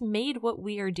it just made what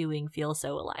we are doing feel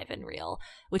so alive and real,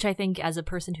 which I think as a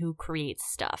person who creates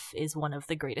stuff is one of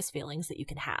the greatest feelings that you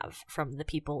can have from the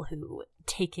people who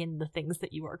take in the things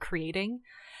that you are creating.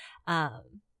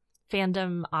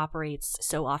 Fandom operates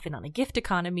so often on a gift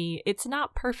economy. It's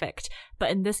not perfect,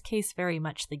 but in this case, very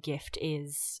much the gift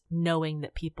is knowing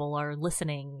that people are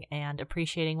listening and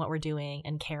appreciating what we're doing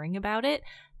and caring about it.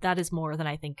 That is more than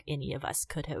I think any of us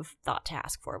could have thought to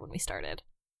ask for when we started.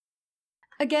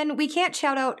 Again, we can't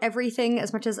shout out everything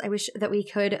as much as I wish that we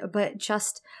could, but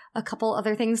just a couple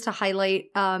other things to highlight.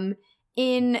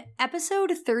 In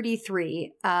episode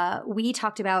 33, we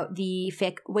talked about the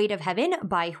fic Weight of Heaven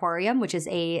by Horium, which is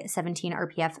a 17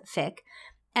 RPF fic.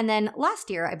 And then last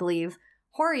year, I believe,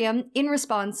 Horium, in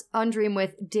response, on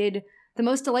Dreamwith, did the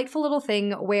most delightful little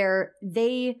thing where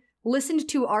they listened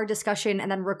to our discussion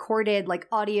and then recorded like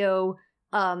audio,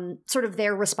 sort of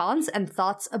their response and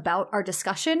thoughts about our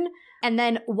discussion. And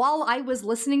then while I was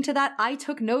listening to that, I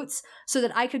took notes so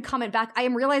that I could comment back. I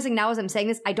am realizing now as I'm saying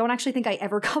this, I don't actually think I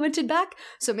ever commented back.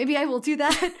 So maybe I will do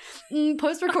that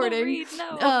post-recording.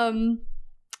 No.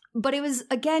 But it was,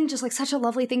 again, just like such a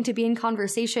lovely thing to be in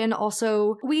conversation.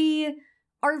 Also, we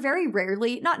are very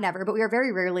rarely, not never, but we are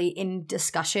very rarely in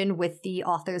discussion with the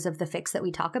authors of the fics that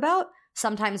we talk about.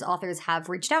 Sometimes authors have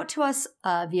reached out to us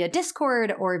via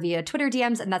Discord or via Twitter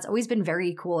DMs, and that's always been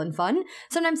very cool and fun.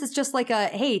 Sometimes it's just like a,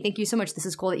 hey, thank you so much, this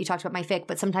is cool that you talked about my fic,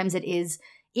 but sometimes it is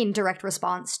in direct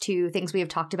response to things we have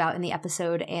talked about in the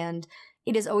episode, and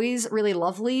it is always really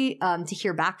lovely to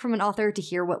hear back from an author, to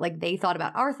hear what like they thought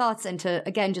about our thoughts, and to,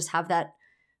 again, just have that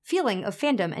feeling of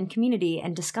fandom and community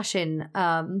and discussion.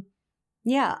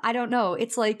 Yeah, I don't know.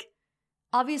 It's like,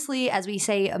 obviously, as we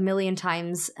say a million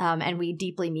times, and we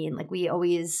deeply mean, like, we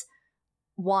always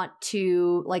want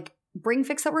to, like, bring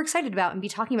fics that we're excited about and be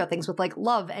talking about things with, like,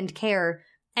 love and care.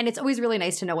 And it's always really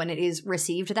nice to know when it is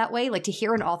received that way. Like, to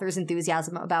hear an author's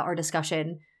enthusiasm about our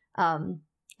discussion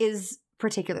is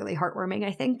particularly heartwarming,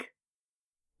 I think.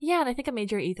 Yeah, and I think a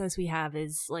major ethos we have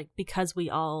is, like, because we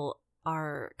all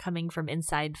are coming from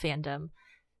inside fandom,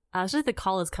 so the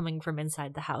call is coming from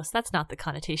inside the house. That's not the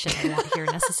connotation I want here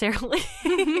necessarily.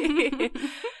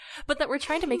 But that we're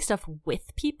trying to make stuff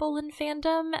with people in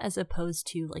fandom as opposed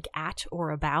to like at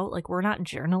or about. Like, we're not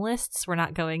journalists. We're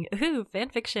not going, ooh,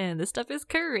 fanfiction, this stuff is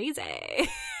crazy.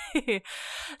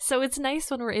 So it's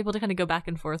nice when we're able to kind of go back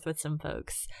and forth with some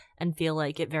folks and feel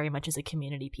like it very much is a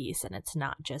community piece and it's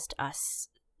not just us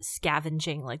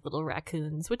scavenging like little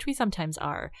raccoons, which we sometimes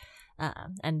are.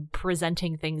 And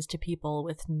presenting things to people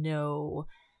with no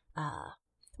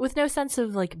sense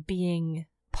of like being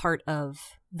part of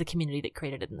the community that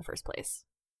created it in the first place.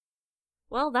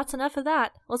 Well, that's enough of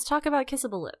that. Let's talk about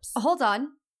Kissable Lips. Hold on.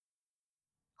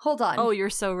 Oh, you're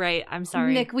so right. I'm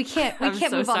sorry, Nick. We can't so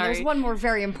move on. sorry. There's one more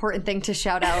very important thing to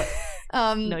shout out.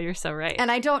 No, you're so right.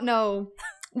 And I don't know.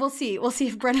 We'll see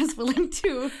if Brenna's willing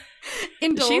to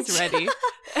indulge. She's ready.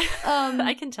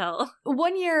 I can tell.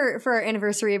 1 year for our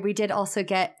anniversary, we did also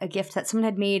get a gift that someone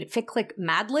had made, Fic Clique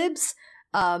Mad Libs,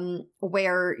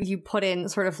 where you put in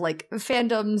sort of like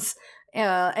fandoms,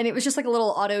 and it was just like a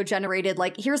little auto-generated,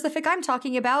 like, here's the fic I'm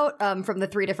talking about, from the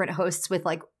 3 different hosts with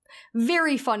like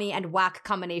very funny and whack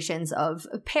combinations of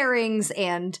pairings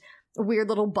and weird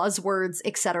little buzzwords,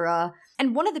 etc.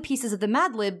 And one of the pieces of the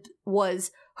Mad Lib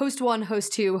was host 1,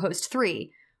 host 2, host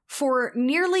 3. For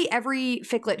nearly every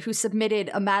ficlet who submitted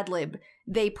a Mad Lib,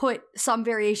 they put some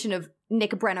variation of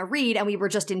Nick, Brenna, Reed, and we were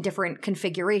just in different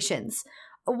configurations.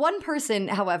 One person,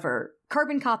 however,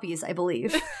 Carbon Copies, I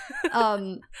believe,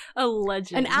 a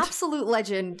legend, an absolute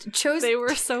legend, They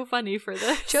were so funny for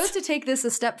this. Chose to take this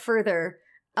a step further,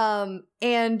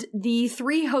 and the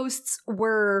 3 hosts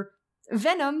were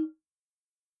Venom,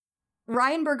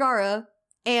 Ryan Bergara,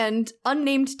 and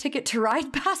unnamed Ticket to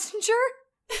Ride passenger.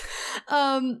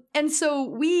 And so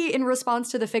we, in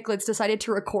response to the ficlets, decided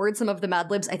to record some of the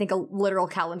Mad Libs, I think a literal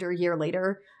calendar year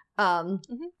later. Or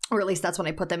at least that's when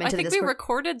I put them into the Discord. I think we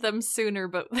recorded them sooner,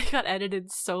 but they got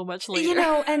edited so much later. You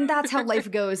know, and that's how life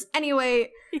goes.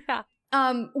 Anyway, yeah.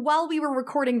 While we were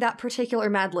recording that particular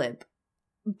Mad Lib,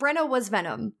 Brenna was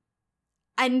Venom.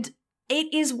 And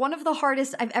It is one of the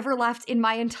hardest I've ever laughed in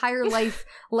my entire life.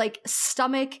 Like,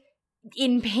 stomach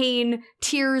in pain,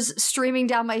 tears streaming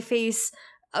down my face.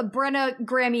 Brenna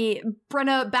Grammy,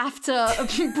 Brenna BAFTA,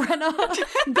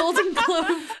 Brenna Golden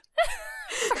Globe.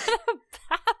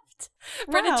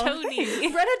 Brenna Wow, Tony.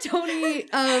 Brenna Tony.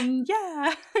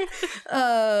 Yeah.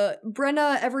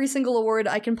 Brenna, every single award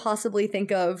I can possibly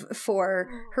think of for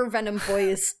her Venom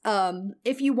voice.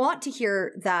 If you want to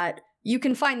hear that, you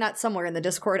can find that somewhere in the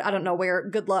Discord. I don't know where.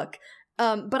 Good luck.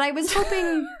 But I was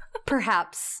hoping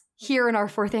perhaps here in our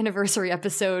 4th anniversary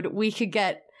episode, we could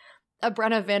get a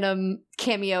Brenna Venom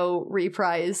cameo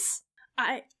reprise.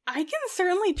 I can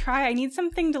certainly try. I need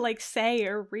something to like say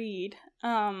or read.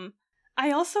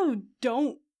 I also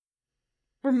don't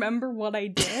remember what I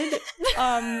did.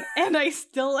 And I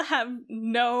still have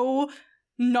no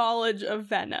knowledge of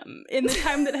Venom. In the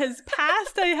time that has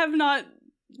passed, I have not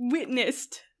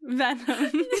witnessed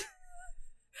Venom.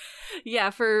 Yeah,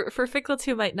 for ficlets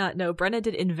who might not know, Brenna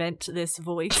did invent this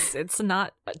voice. It's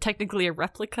not technically a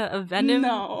replica of Venom.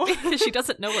 No. She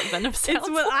doesn't know what Venom sounds like.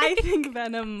 It's what I think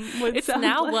Venom would It's sound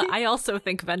now like. what I also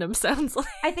think Venom sounds like.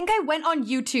 I think I went on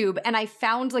YouTube and I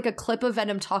found like a clip of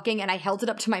Venom talking and I held it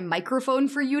up to my microphone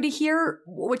for you to hear,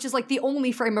 which is like the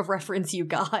only frame of reference you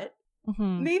got.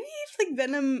 Mm-hmm. Maybe if like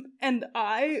Venom and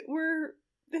I were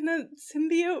in a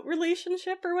symbiote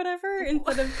relationship or whatever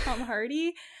instead of Tom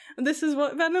Hardy, this is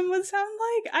what Venom would sound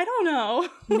like? I don't know.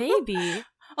 Maybe.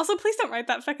 Also, please don't write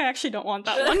that fic. I actually don't want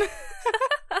that one.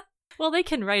 Well, they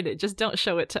can write it, just don't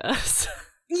show it to us.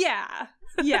 Yeah.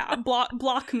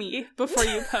 Block me before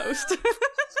you post.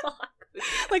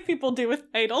 Like people do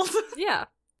with titles. Yeah.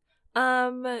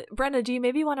 Brenna, do you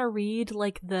maybe want to read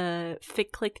like the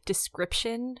Fic Clique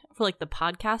description for like the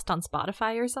podcast on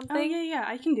Spotify or something? Oh, yeah,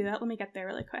 I can do that. Let me get there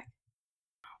really quick.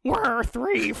 We're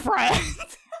 3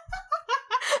 friends.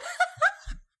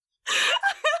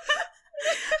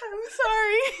 I'm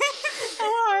sorry. So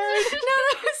hard. No,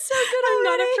 that was so good. I'm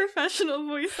not a already. professional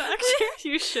voice actor.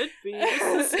 You should be.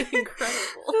 This is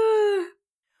incredible.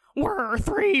 We're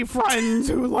 3 friends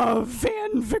who love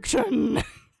fan fiction.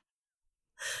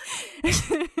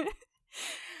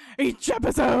 Each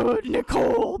episode,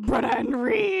 Nicole, Brenna, and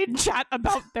Reed chat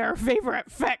about their favorite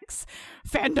fics,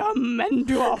 fandom, and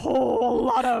do a whole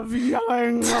lot of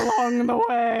yelling along the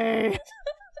way.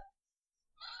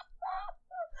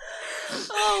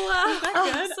 Oh, wow.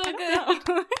 That So good?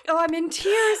 good. Oh, I'm in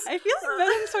tears. I feel like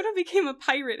Venom sort of became a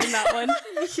pirate in that one.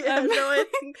 Yeah, no, I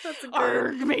think that's a good.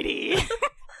 Arg, matey.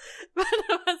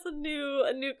 Venom has a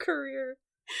new career.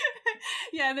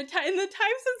 Yeah, in the time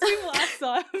since we last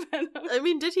saw Venom. I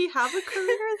mean, did he have a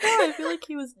career though? I feel like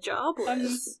he was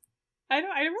jobless. I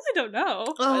really don't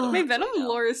know. Oh, My Venom know.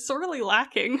 lore is sorely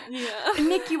lacking. Yeah.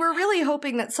 Nick, you were really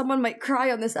hoping that someone might cry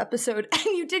on this episode, and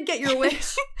you did get your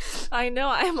wish. I know,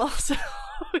 I'm also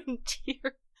in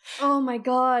tears. Oh my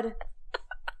god.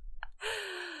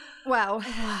 Wow.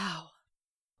 Wow.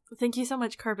 Thank you so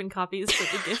much, Carbon Copies,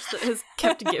 for the gifts that has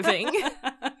kept giving.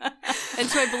 And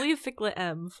to, I believe, Ficlet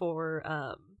M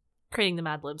for creating the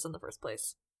Mad Libs in the first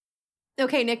place.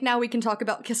 Okay, Nick, now we can talk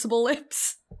about kissable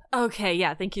lips. Okay,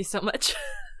 yeah, thank you so much.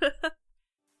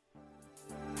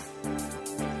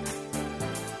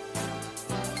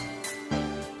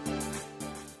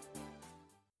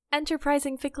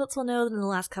 Enterprising ficlets will know that in the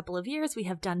last couple of years we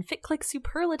have done Fic Clique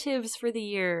superlatives for the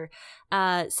year.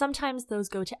 Sometimes those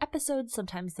go to episodes,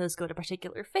 sometimes those go to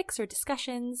particular fics or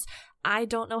discussions. I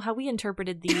don't know how we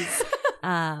interpreted these,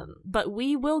 but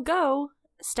we will go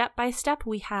step by step.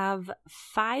 We have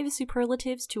 5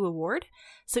 superlatives to award,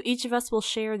 so each of us will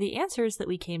share the answers that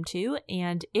we came to,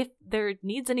 and if there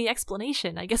needs any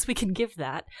explanation, I guess we can give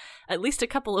that. At least a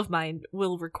couple of mine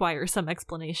will require some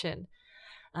explanation.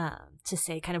 To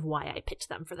say kind of why I picked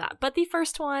them for that. But the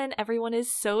first one, everyone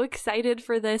is so excited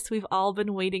for this, we've all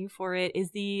been waiting for it,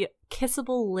 is the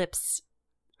Kissable Lips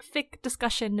fic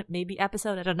discussion, maybe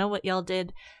episode, I don't know what y'all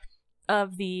did,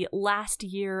 of the last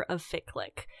year of Fic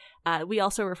Clique. We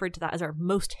also referred to that as our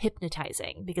most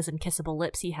hypnotizing, because in Kissable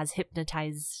Lips he has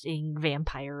hypnotizing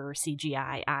vampire or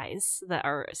CGI eyes that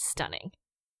are stunning.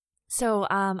 So,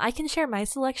 I can share my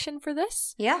selection for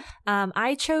this. Yeah.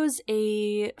 I chose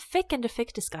a fic and a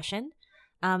fic discussion.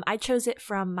 I chose it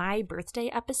from my birthday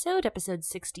episode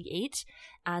 68,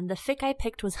 and the fic I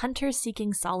picked was Hunters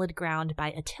Seeking Solid Ground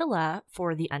by Attila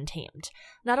for The Untamed.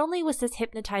 Not only was this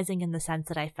hypnotizing in the sense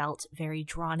that I felt very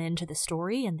drawn into the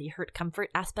story, and the hurt comfort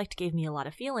aspect gave me a lot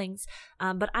of feelings,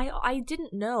 but I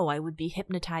didn't know I would be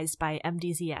hypnotized by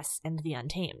MDZS and The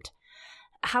Untamed.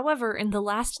 However, in the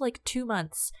last 2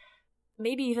 months,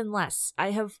 maybe even less.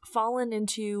 I have fallen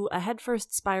into a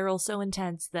headfirst spiral so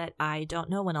intense that I don't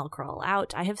know when I'll crawl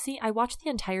out. I watched the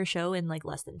entire show in like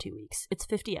less than 2 weeks. It's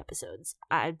 50 episodes.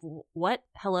 What?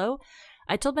 Hello?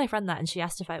 I told my friend that and she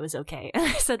asked if I was okay. And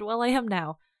I said, well, I am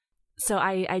now. So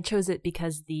I chose it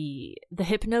because the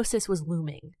hypnosis was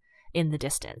looming in the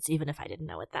distance, even if I didn't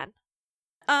know it then.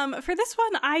 For this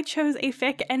one, I chose a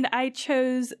fic, and I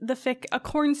chose the fic A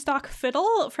Cornstalk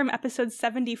Fiddle from episode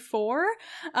 74.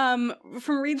 From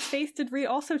Reed's face, did Reed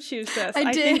also choose this?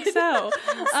 I did. think so.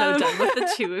 I'm so done with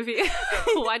the two of you.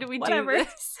 Why do we do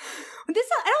this? I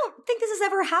don't think this has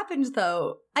ever happened,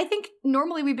 though. I think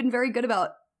normally we've been very good about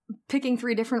picking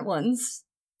 3 different ones.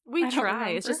 We I don't try.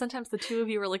 remember. It's just sometimes the two of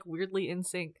you are like weirdly in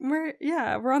sync.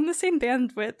 We're on the same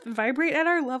bandwidth. Vibrate at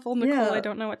our level, Nicole. Yeah. I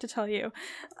don't know what to tell you.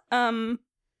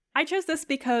 I chose this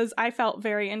because I felt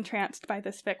very entranced by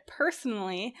this fic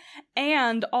personally,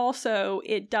 and also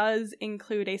it does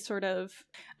include a sort of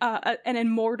an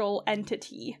immortal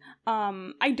entity.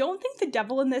 I don't think the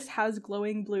devil in this has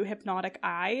glowing blue hypnotic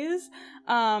eyes,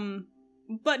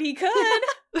 but he could.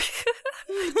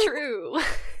 True.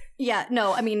 Yeah,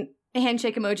 no, I mean,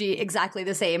 handshake emoji, exactly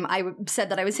the same. I said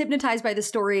that I was hypnotized by the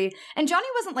story, and Johnny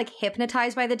wasn't like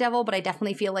hypnotized by the devil, but I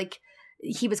definitely feel like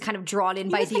he was kind of drawn in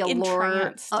by the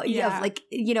allure of like,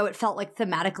 you know, it felt like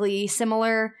thematically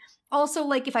similar. Also,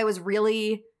 like if I was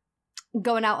really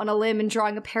going out on a limb and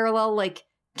drawing a parallel, like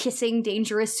kissing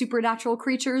dangerous supernatural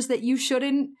creatures that you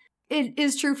shouldn't, it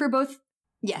is true for both.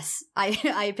 Yes,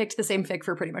 I picked the same fic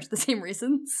for pretty much the same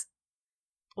reasons.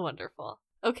 Wonderful.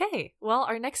 Okay, well,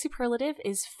 our next superlative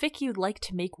is fic you'd like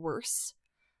to make worse.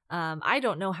 I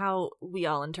don't know how we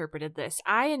all interpreted this.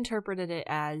 I interpreted it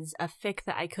as a fic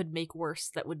that I could make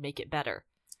worse that would make it better.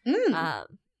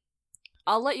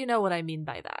 I'll let you know what I mean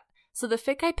by that. So the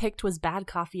fic I picked was Bad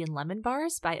Coffee and Lemon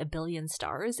Bars by A Billion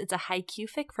Stars. It's a haiku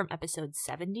fic from episode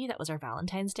 70. That was our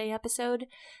Valentine's Day episode.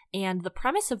 And the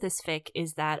premise of this fic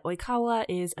is that Oikawa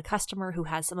is a customer who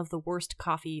has some of the worst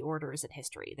coffee orders in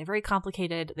history. They're very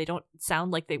complicated. They don't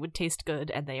sound like they would taste good.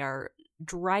 And they are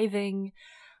driving...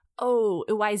 Oh,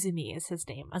 Iwaizumi is his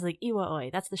name. I was like,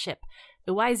 Iwaoi, that's the ship.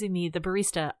 Iwaizumi, the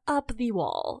barista, up the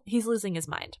wall. He's losing his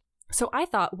mind. So I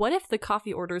thought, what if the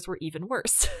coffee orders were even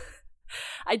worse?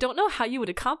 I don't know how you would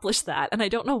accomplish that, and I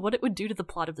don't know what it would do to the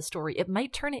plot of the story. It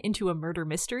might turn it into a murder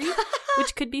mystery,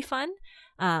 which could be fun,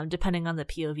 depending on the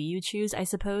POV you choose, I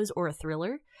suppose, or a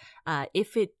thriller.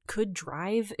 If it could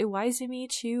drive Iwaizumi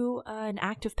to an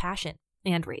act of passion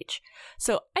and rage.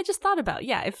 So I just thought about,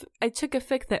 if I took a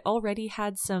fic that already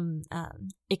had some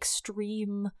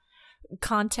extreme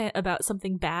content about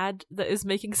something bad that is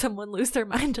making someone lose their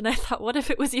mind, and I thought, what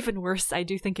if it was even worse? I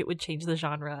do think it would change the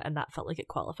genre, and that felt like it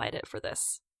qualified it for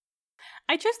this.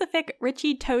 I chose the fic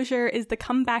Richie Tozier is the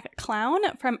Comeback Clown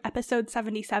from episode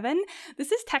 77.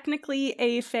 This is technically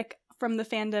a fic from the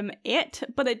fandom It,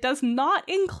 but it does not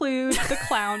include the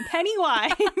clown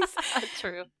Pennywise.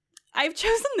 True. I've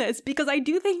chosen this because I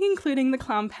do think including the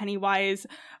clown Pennywise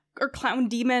or clown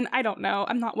demon, I don't know,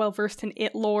 I'm not well versed in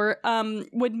It lore,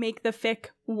 would make the fic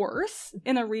worse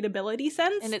in a readability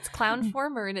sense. In its clown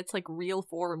form or in its like real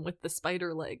form with the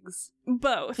spider legs?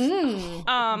 Both.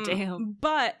 Damn.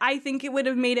 But I think it would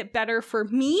have made it better for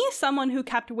me, someone who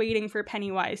kept waiting for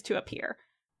Pennywise to appear.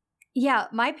 Yeah,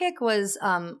 my pick was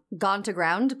Gone to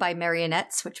Ground by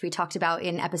Marionettes, which we talked about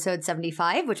in episode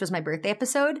 75, which was my birthday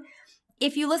episode.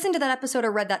 If you listened to that episode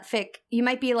or read that fic, you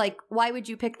might be like, why would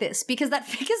you pick this? Because that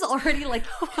fic is already like...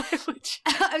 Why would you?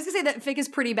 I was going to say that fic is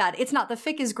pretty bad. It's not. The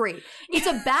fic is great. It's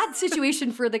a bad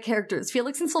situation for the characters.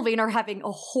 Felix and Sylvain are having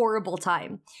a horrible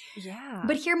time. Yeah.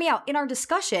 But hear me out. In our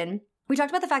discussion, we talked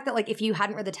about the fact that like if you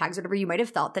hadn't read the tags or whatever, you might have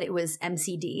thought that it was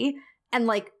MCD. And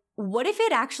like, what if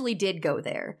it actually did go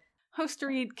there? Host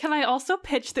Reed, can I also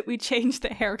pitch that we change the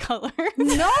hair color?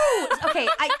 No! Okay,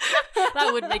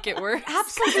 that would make it worse.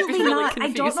 Absolutely really not.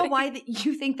 confusing. I don't know why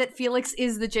you think that Felix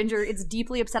is the ginger. It's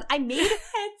deeply upset. I made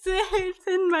it's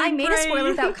in my a brain.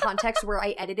 spoiler without context where I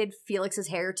edited Felix's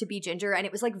hair to be ginger, and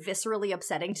it was like viscerally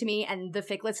upsetting to me. And the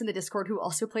ficlets in the Discord who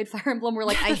also played Fire Emblem were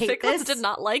like, I hate ficlets this. did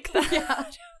not like that. Yeah.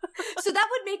 So that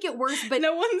would make it worse, but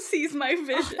no one sees my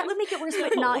vision. that would make it worse,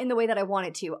 but not in the way that I want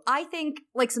it to. I think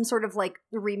like some sort of like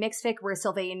remix fic where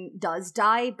Sylvain does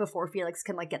die before Felix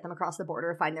can like get them across the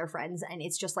border, find their friends, and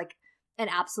it's just like an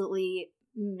absolutely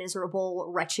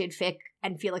miserable, wretched fic,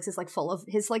 and Felix is like full of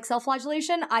his like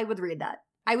self-flagellation. I would read that.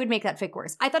 I would make that fic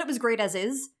worse. I thought it was great as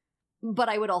is, but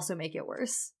I would also make it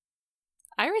worse.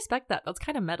 I respect that. That's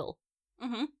kind of metal.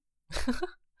 Mm-hmm.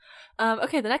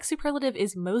 Okay, the next superlative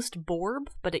is most borb,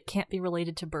 but it can't be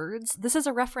related to birds. This is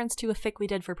a reference to a fic we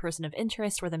did for Person of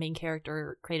Interest, where the main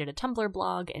character created a Tumblr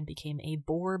blog and became a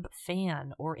borb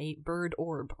fan, or a bird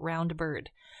orb, round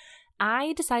bird.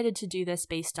 I decided to do this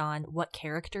based on what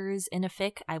characters in a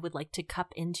fic I would like to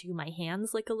cup into my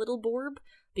hands like a little borb,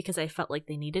 because I felt like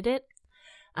they needed it.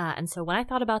 And so when I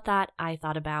thought about that, I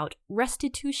thought about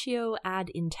Restitutio ad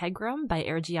Integrum by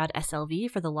Ergiad SLV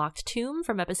for the Locked Tomb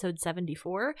from episode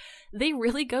 74. They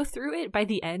really go through it. By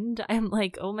the end, I'm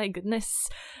like, oh my goodness,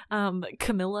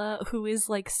 Camilla, who is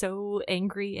like so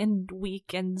angry and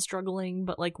weak and struggling,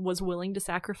 but like was willing to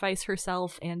sacrifice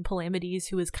herself, and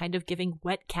Palamides, who is kind of giving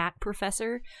wet cat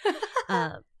professor.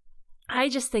 I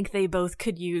just think they both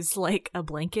could use like a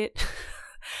blanket.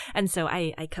 And so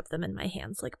I cup them in my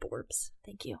hands like borbs.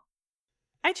 Thank you.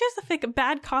 I chose the fic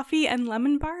Bad Coffee and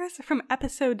Lemon Bars from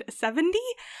episode 70.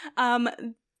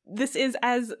 This is,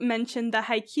 as mentioned, the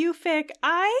Haikyuu fic.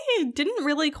 I didn't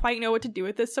really quite know what to do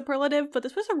with this superlative, but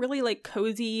this was a really like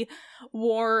cozy,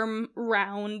 warm,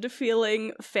 round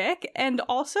feeling fic. And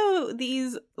also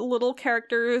these little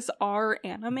characters are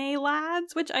anime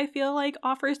lads, which I feel like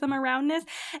offers them a roundness.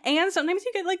 And sometimes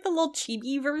you get like the little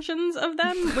chibi versions of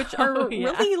them, which are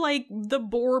really like the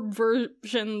borb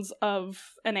versions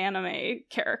of an anime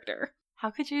character. How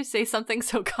could you say something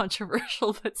so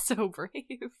controversial but so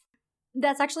brave?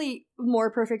 That's actually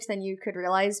more perfect than you could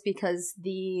realize, because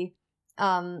the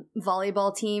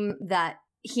volleyball team that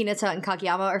Hinata and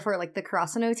Kageyama are for, like the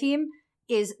Karasuno team,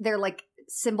 is their like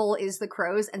symbol is the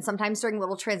crows, and sometimes during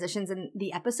little transitions in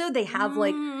the episode they have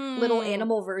like little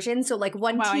animal versions. So like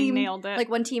one team, I nailed it. Like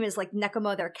one team is like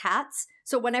Nekoma, they're cats.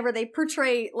 So whenever they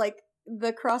portray like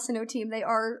the Karasuno team, they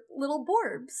are little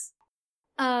borbs.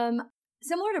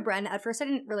 Similar to Bren, at first I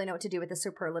didn't really know what to do with the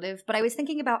superlative, but I was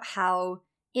thinking about how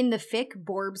in the fic,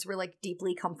 borbs were like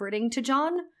deeply comforting to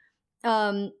John.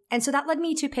 And so that led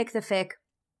me to pick the fic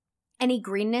Any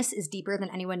Greenness is Deeper Than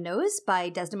Anyone Knows by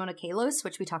Desdemona Kalos,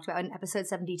 which we talked about in episode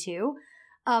 72.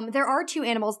 There are two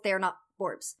animals, they are not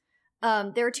borbs.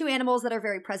 There are two animals that are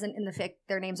very present in the fic.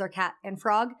 Their names are cat and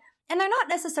frog. And they're not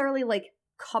necessarily like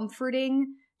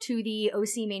comforting to the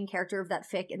OC main character of that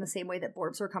fic in the same way that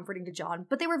borbs were comforting to John,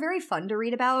 but they were very fun to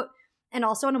read about. And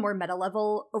also on a more meta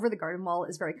level, Over the Garden Wall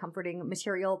is very comforting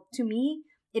material to me.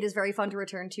 It is very fun to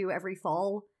return to every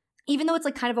fall. Even though it's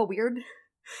like kind of a weird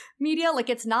media, like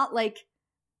it's not like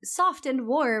soft and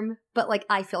warm, but like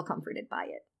I feel comforted by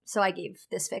it. So I gave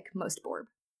this fic most borb.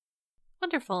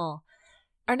 Wonderful.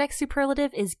 Our next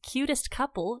superlative is Cutest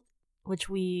Couple, which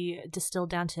we distilled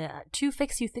down to 2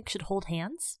 fics you think should hold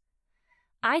hands.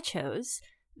 I chose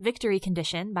Victory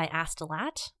Condition by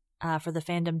Astolat, for the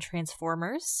fandom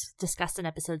Transformers, discussed in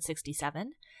episode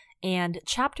 67, and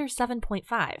Chapter 7.5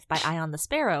 by Ion the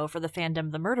Sparrow for the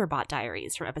fandom The Murderbot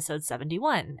Diaries from episode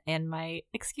 71. And my,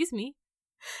 excuse me?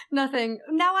 Nothing.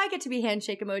 Now I get to be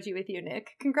handshake emoji with you, Nick.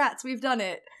 Congrats, we've done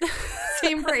it.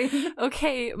 Same brain.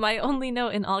 Okay, my only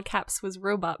note in all caps was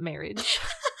robot marriage.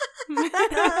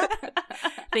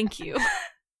 Thank you.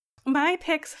 My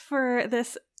picks for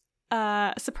this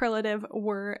superlative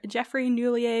were Jeffrey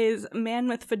Newlier's Man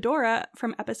with Fedora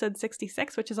from episode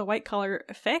 66, which is a white collar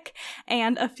fic,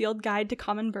 and A Field Guide to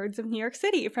Common Birds of New York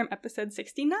City from episode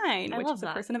 69, which is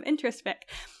a Person of Interest fic.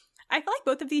 I feel like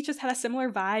both of these just had a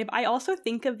similar vibe. I also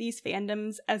think of these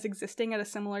fandoms as existing at a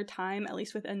similar time, at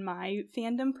least within my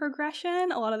fandom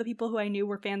progression. A lot of the people who I knew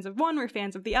were fans of one were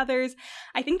fans of the others.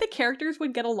 I think the characters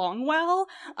would get along well,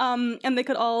 and they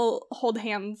could all hold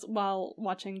hands while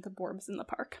watching the borbs in the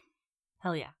park.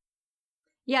 Hell yeah.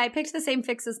 Yeah, I picked the same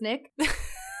fix as Nick.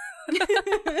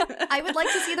 I would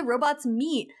like to see the robots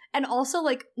meet. And also,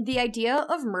 like, the idea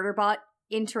of Murderbot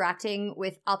interacting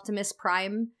with Optimus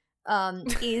Prime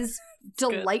is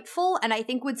delightful, and I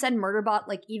think would send Murderbot,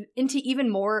 like, into even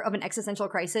more of an existential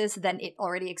crisis than it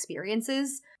already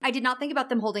experiences. I did not think about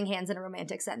them holding hands in a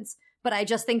romantic sense, but I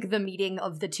just think the meeting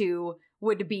of the two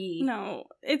would be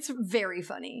it's very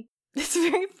funny. It's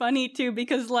very funny, too,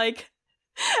 because, like,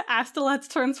 Astolat's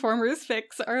Transformers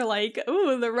fics are like,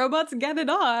 ooh, the robots get it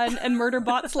on, and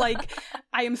Murderbot's like,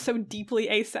 I am so deeply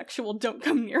asexual, don't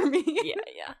come near me.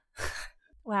 Yeah.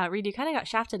 Wow, Reed, you kind of got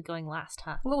shafted going last,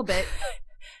 huh? A little bit.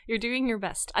 You're doing your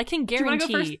best. I can guarantee. Do you want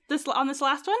to go first on this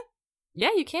last one?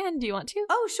 Yeah, you can. Do you want to?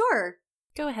 Oh, sure.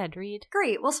 Go ahead, Reed.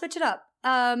 Great, we'll switch it up.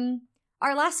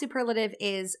 Our last superlative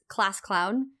is Class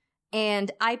Clown,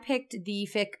 and I picked the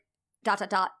fic ...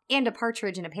 and a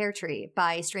Partridge in a Pear Tree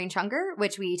by Strange Hunger,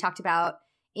 which we talked about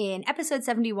in episode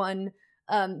 71.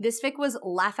 This fic was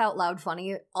laugh out loud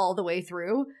funny all the way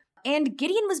through, and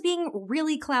Gideon was being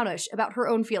really clownish about her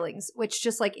own feelings, which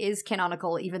just like is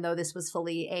canonical, even though this was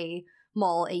fully a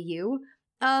Mall AU.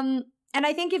 And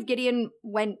I think if Gideon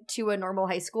went to a normal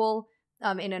high school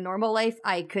in a normal life,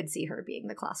 I could see her being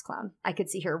the class clown. I could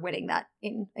see her winning that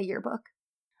in a yearbook.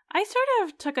 I sort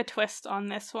of took a twist on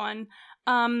this one.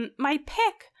 My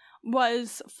pick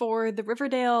was for the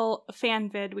Riverdale fan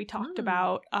vid we talked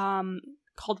about,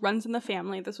 called Runs in the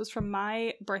Family. This was from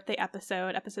my birthday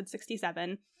episode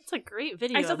 67. It's a great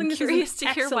video. I still think I'm this curious is an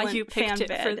to hear why excellent you picked fan it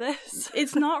vid. for this.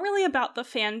 It's not really about the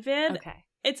fan vid. Okay.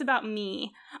 It's about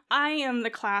me. I am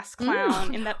the class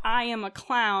clown in that I am a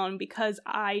clown because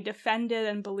I defended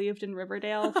and believed in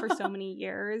Riverdale for so many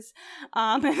years.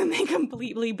 And they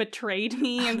completely betrayed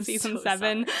me in season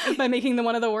 7 by making them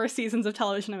one of the worst seasons of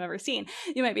television I've ever seen.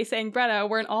 You might be saying, Brenna,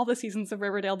 weren't all the seasons of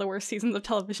Riverdale the worst seasons of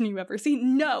television you've ever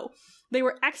seen? No. They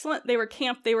were excellent, they were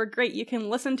camp, they were great. You can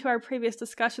listen to our previous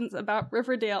discussions about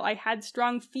Riverdale. I had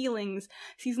strong feelings.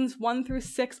 Seasons 1 through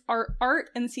 6 are art,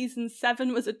 and season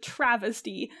 7 was a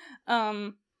travesty.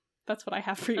 That's what I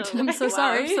have for you today. I'm so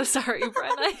sorry. I'm so sorry,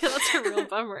 Brenna. That's a real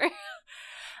bummer.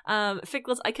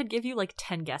 Ficlets, I could give you like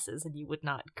 10 guesses and you would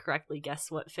not correctly guess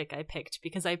what fic I picked,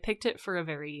 because I picked it for a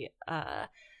very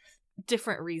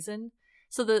different reason.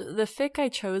 So the fic I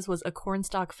chose was A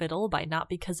Cornstalk Fiddle by Not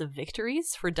Because of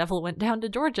Victories for Devil Went Down to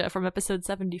Georgia from episode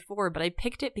 74, but I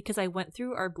picked it because I went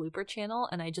through our blooper channel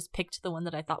and I just picked the one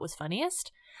that I thought was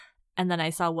funniest, and then I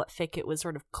saw what fic it was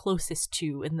sort of closest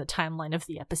to in the timeline of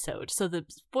the episode. So the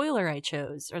spoiler I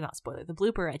chose, or not spoiler, the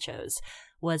blooper I chose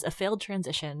was a failed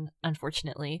transition,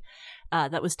 unfortunately,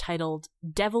 that was titled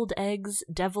Deviled Eggs,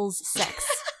 Devil's Sex.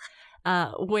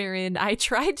 Wherein I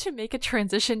tried to make a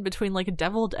transition between like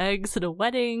deviled eggs at a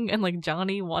wedding and like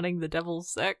Johnny wanting the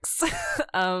devil's sex.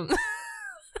 I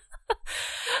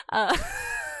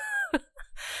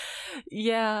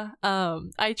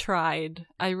tried.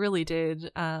 I really did.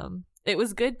 It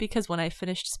was good because when I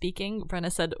finished speaking,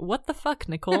 Brenna said, "What the fuck,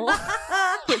 Nicole?"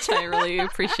 Which I really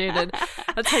appreciated.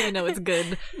 That's how you know it's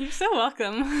good. You're so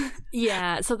welcome.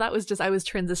 Yeah, so that was just, I was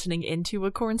transitioning into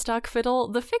a cornstalk fiddle.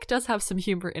 The fic does have some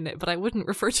humor in it, but I wouldn't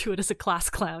refer to it as a class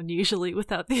clown usually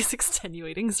without these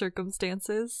extenuating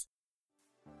circumstances.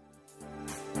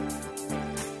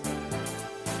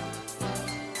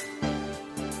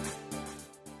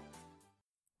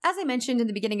 As I mentioned in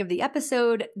the beginning of the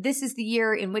episode, this is the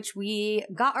year in which we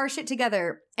got our shit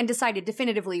together and decided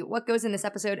definitively what goes in this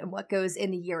episode and what goes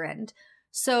in the year-end.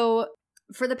 So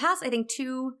for the past, I think,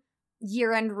 2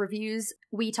 year-end reviews,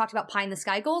 we talked about pie in the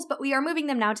sky goals, but we are moving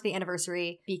them now to the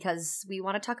anniversary because we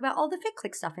want to talk about all the Fic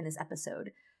Clique stuff in this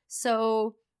episode.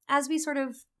 So as we sort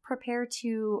of prepare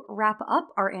to wrap up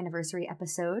our anniversary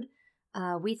episode,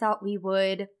 we thought we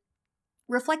would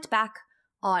reflect back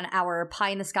on our pie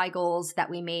in the sky goals that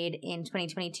we made in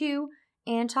 2022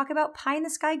 and talk about pie in the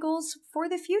sky goals for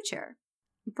the future.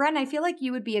 Bren, I feel like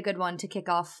you would be a good one to kick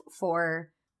off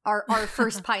for our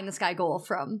first pie in the sky goal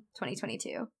from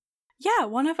 2022. Yeah,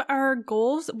 one of our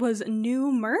goals was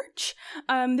new merch.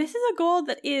 This is a goal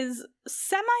that is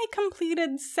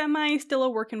semi-completed, still a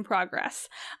work in progress.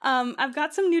 I've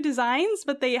got some new designs,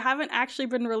 but they haven't actually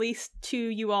been released to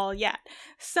you all yet.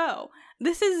 So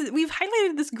we've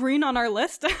highlighted this green on our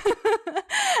list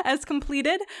as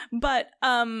completed, but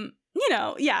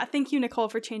thank you, Nicole,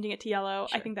 for changing it to yellow.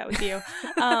 Sure. I think that was you.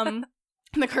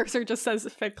 The cursor just says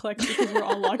Fic Clique because we're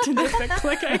all logged into Fic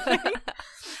Clique, I think.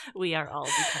 We are all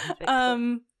become Fic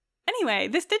Clique. Anyway,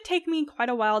 this did take me quite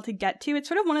a while to get to. It's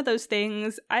sort of one of those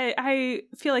things, I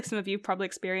feel like some of you probably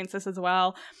experienced this as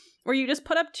well, where you just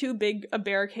put up too big a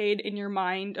barricade in your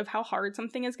mind of how hard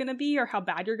something is going to be or how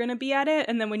bad you're going to be at it,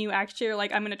 and then when you actually are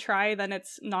like, I'm going to try, then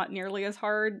it's not nearly as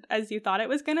hard as you thought it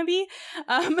was going to be.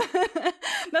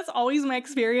 That's always my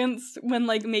experience when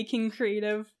like making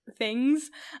creative things.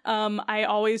 I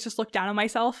always just look down on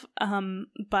myself, but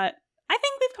I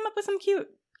think we've come up with some cute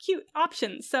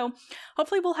options. So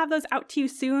hopefully we'll have those out to you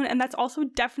soon. And that's also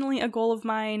definitely a goal of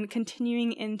mine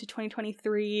continuing into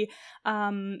 2023,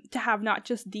 to have not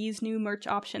just these new merch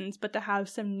options, but to have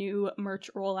some new merch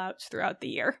rollouts throughout the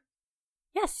year.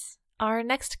 Yes. Our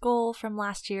next goal from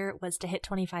last year was to hit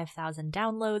 25,000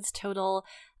 downloads total.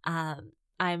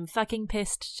 I'm fucking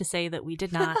pissed to say that we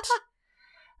did not.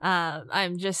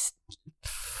 I'm just,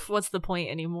 what's the point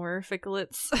anymore,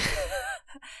 Ficlets?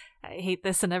 I hate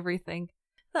this and everything.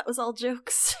 That was all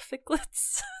jokes,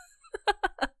 Ficlets.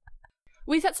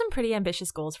 We set some pretty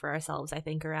ambitious goals for ourselves, I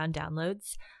think, around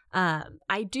downloads.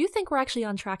 I do think we're actually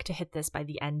on track to hit this by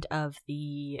the end of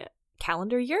the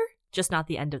calendar year, just not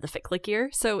the end of the Fic Clique year.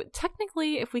 So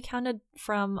technically, if we counted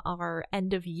from our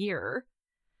end of year,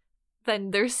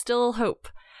 then there's still hope.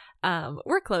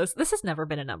 We're close. This has never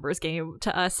been a numbers game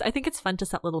to us. I think it's fun to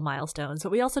set little milestones,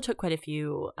 but we also took quite a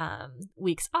few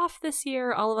weeks off this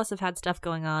year. All of us have had stuff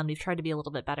going on. We've tried to be a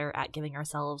little bit better at giving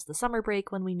ourselves the summer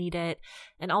break when we need it,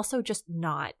 and also just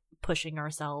not pushing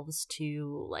ourselves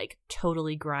to like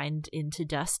totally grind into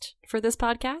dust for this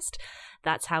podcast.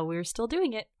 That's how we're still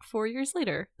doing it 4 years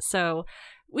later. So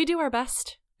we do our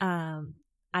best.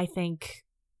 I think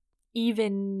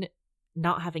even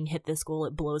not having hit this goal,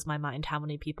 it blows my mind how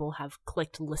many people have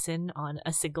clicked listen on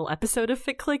a single episode of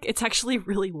Fic Clique. It's actually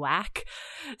really whack.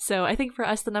 So I think for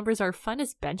us, the numbers are fun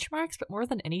as benchmarks, but more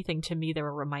than anything, to me, they're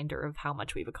a reminder of how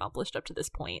much we've accomplished up to this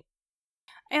point.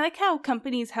 I like how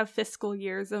companies have fiscal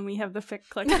years and we have the Fic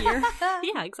Clique year.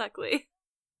 Yeah, exactly.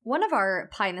 One of our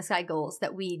pie in the sky goals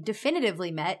that we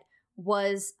definitively met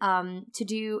was to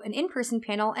do an in-person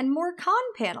panel and more con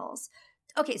panels.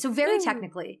 Okay, so very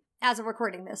technically, as of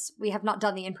recording this, we have not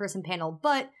done the in-person panel,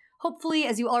 but hopefully,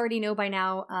 as you already know by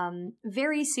now,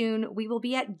 very soon we will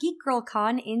be at Geek Girl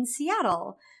Con in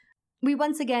Seattle. We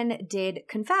once again did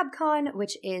ConfabCon,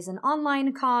 which is an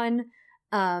online con,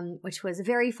 which was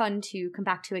very fun to come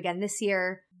back to again this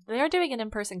year. They are doing an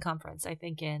in-person conference, I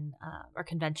think, in or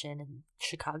convention in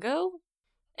Chicago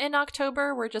in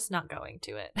October. We're just not going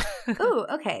to it. Ooh,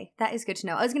 okay. That is good to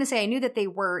know. I was going to say, I knew that they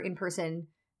were in person,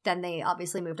 then they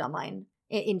obviously moved online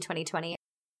in 2020.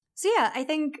 So yeah, I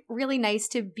think really nice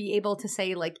to be able to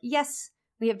say, like, yes,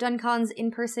 we have done cons in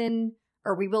person,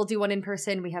 or we will do one in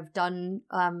person. We have done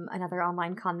another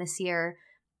online con this year.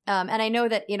 And I know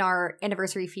that in our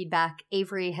anniversary feedback,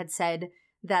 Avery had said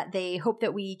that they hope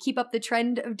that we keep up the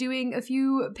trend of doing a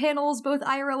few panels, both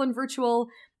IRL and virtual,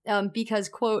 because,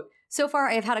 quote, so far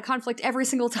I have had a conflict every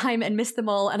single time and missed them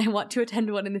all, and I want to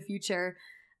attend one in the future.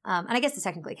 And I guess this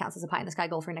technically counts as a pie in the sky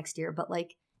goal for next year, but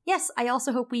like, yes, I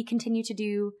also hope we continue to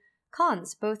do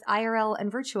cons, both IRL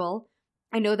and virtual.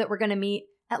 I know that we're going to meet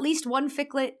at least one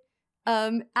ficlet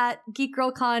at Geek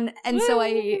Girl Con, and so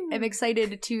I am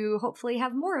excited to hopefully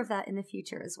have more of that in the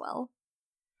future as well.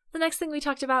 The next thing we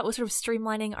talked about was sort of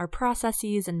streamlining our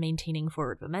processes and maintaining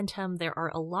forward momentum. There are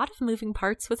a lot of moving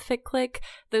parts with Fic Clique.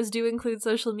 Those do include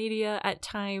social media at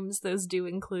times. Those do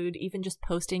include even just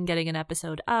posting, getting an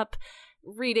episode up,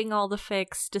 reading all the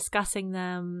fics, discussing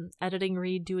them, editing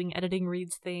read, doing editing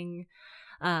reads thing,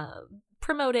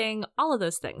 promoting, all of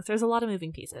those things. There's a lot of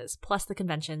moving pieces, plus the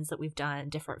conventions that we've done,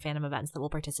 different fandom events that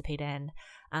we'll participate in.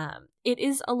 It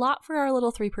is a lot for our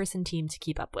little 3-person team to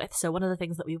keep up with. So one of the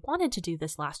things that we wanted to do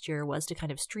this last year was to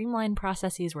kind of streamline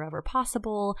processes wherever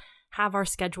possible, have our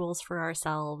schedules for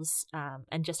ourselves,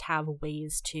 and just have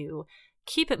ways to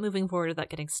keep it moving forward without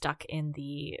getting stuck in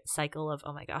the cycle of,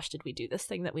 oh my gosh, did we do this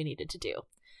thing that we needed to do?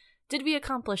 Did we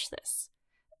accomplish this?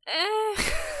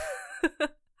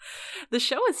 The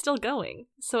show is still going,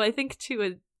 so I think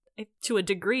to a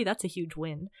degree that's a huge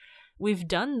win. We've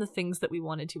done the things that we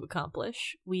wanted to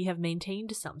accomplish. We have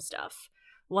maintained some stuff.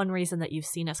 One reason that you've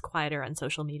seen us quieter on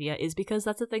social media is because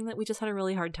that's a thing that we just had a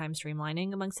really hard time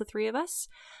streamlining amongst the three of us.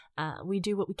 We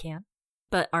do what we can,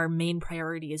 but our main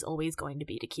priority is always going to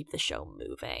be to keep the show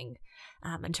moving,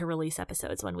 and to release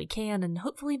episodes when we can and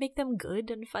hopefully make them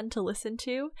good and fun to listen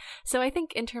to. So I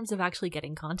think in terms of actually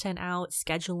getting content out,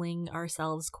 scheduling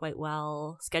ourselves quite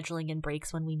well, scheduling in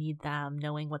breaks when we need them,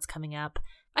 knowing what's coming up,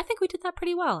 I think we did that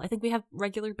pretty well. I think we have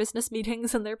regular business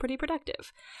meetings and they're pretty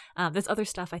productive. There's other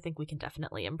stuff I think we can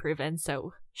definitely improve in,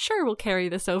 so sure, we'll carry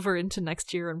this over into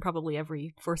next year and probably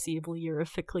every foreseeable year of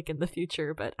Fic Clique in the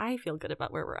future, but I feel good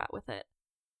about where we're at with it.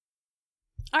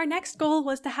 Our next goal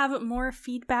was to have more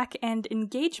feedback and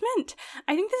engagement.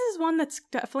 I think this is one that's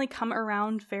definitely come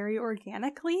around very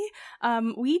organically.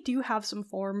 We do have some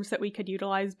forms that we could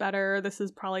utilize better. This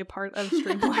is probably part of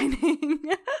streamlining.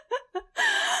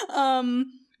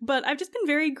 But I've just been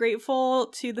very grateful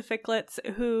to the ficlets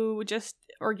who just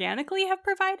organically have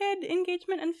provided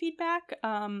engagement and feedback.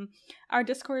 Our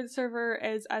Discord server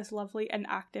is as lovely and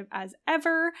active as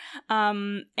ever.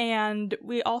 And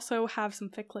we also have some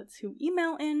ficlets who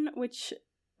email in, which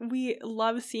we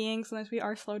love seeing. Sometimes we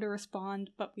are slow to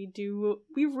respond, but we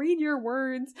read your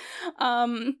words.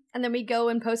 And then we go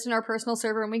and post in our personal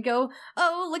server and we go,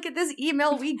 oh, look at this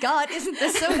email we got. Isn't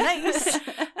this so nice?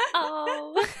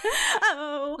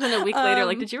 Oh. And then a week later,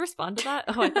 like, did you respond to that?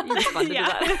 Oh, I thought you responded to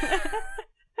that.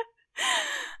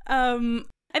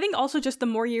 I think also just the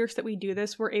more years that we do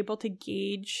this, we're able to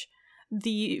gauge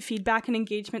the feedback and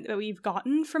engagement that we've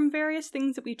gotten from various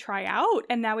things that we try out,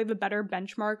 and now we have a better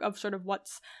benchmark of sort of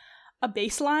what's a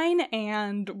baseline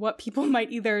and what people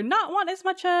might either not want as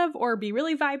much of or be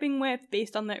really vibing with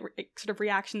based on the sort of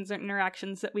reactions and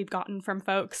interactions that we've gotten from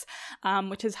folks,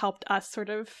 which has helped us sort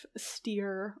of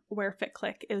steer where Fic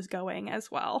Clique is going as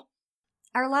well.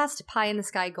 Our last pie in the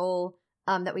sky goal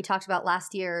that we talked about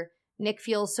last year, Nick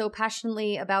feels so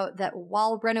passionately about that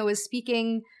while Brenna was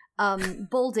speaking,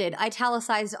 bolded,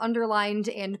 italicized, underlined,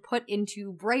 and put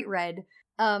into bright red.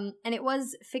 And it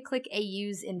was Fic Clique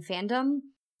AUs in fandom.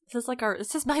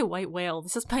 This is my white whale.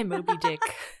 This is my Moby Dick.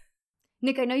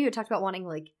 Nick, I know you had talked about wanting,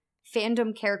 like,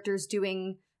 fandom characters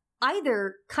doing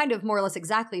either kind of more or less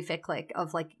exactly Fic Clique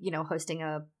of, like, you know, hosting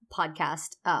a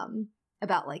podcast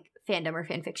about, like, fandom or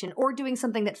fanfiction, or doing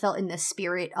something that felt in the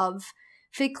spirit of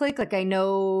Fic Clique. Like, I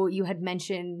know you had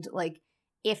mentioned, like,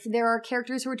 if there are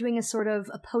characters who are doing a sort of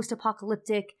a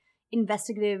post-apocalyptic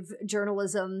investigative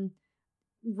journalism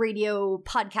radio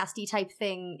podcasty type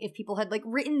thing, if people had like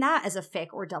written that as a fic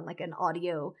or done like an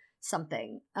audio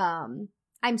something.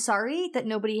 I'm sorry that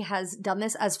nobody has done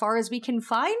this as far as we can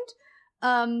find.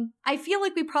 I feel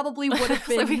like we probably would have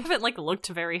been. So we haven't like looked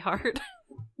very hard.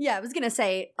 Yeah, I was gonna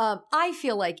say, I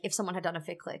feel like if someone had done a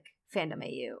Fic Clique fandom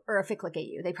AU or a Fic Clique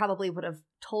AU, they probably would have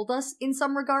told us in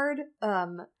some regard.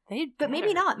 But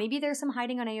maybe not. Maybe there's some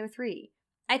hiding on AO3.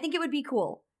 I think it would be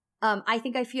cool. I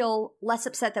think I feel less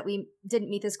upset that we didn't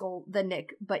meet this goal than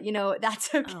Nick, but you know, that's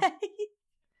okay. Oh.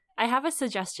 I have a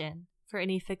suggestion for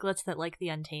any ficlets that like the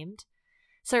Untamed.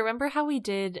 So remember how we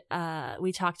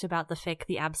talked about the fic,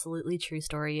 The Absolutely True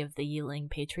Story of the Yiling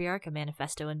Patriarch, a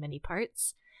manifesto in many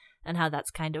parts, and how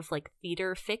that's kind of like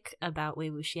theater fic about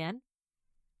Wei Wuxian?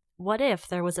 What if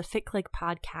there was a Fic Clique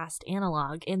podcast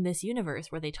analog in this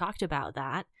universe where they talked about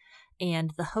that,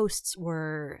 and the hosts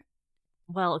were...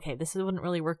 Well, okay, this wouldn't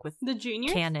really work with the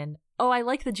juniors? Canon. Oh, I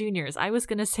like the juniors. I was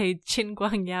going to say Qin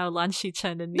Guangyao, Lan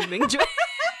Shichen, and Ni Mingjue.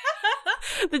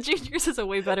 The juniors is a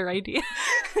way better idea.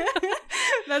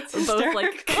 That's both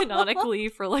like canonically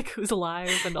for like who's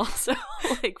alive and also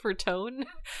like for tone.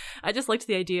 I just liked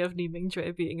the idea of Ni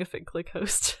Mingjue being a Fic Clique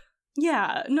host.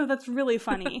 Yeah, no, that's really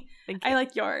funny. I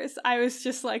like yours. I was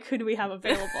just like, who do we have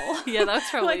available? Yeah, that's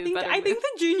probably I think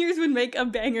the juniors would make a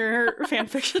banger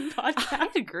fanfiction podcast.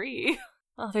 I'd agree.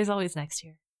 Oh, there's always next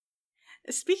year.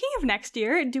 Speaking of next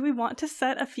year, do we want to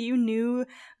set a few new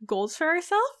goals for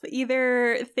ourselves?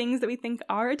 Either things that we think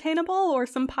are attainable or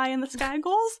some pie in the sky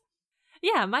goals?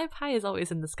 Yeah, my pie is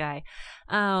always in the sky.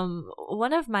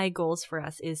 One of my goals for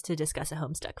us is to discuss a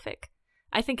Homestuck fic.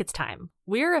 I think it's time.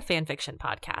 We're a fanfiction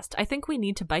podcast. I think we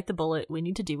need to bite the bullet. We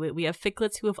need to do it. We have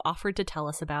ficlets who have offered to tell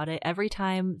us about it. Every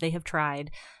time they have tried,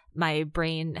 my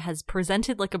brain has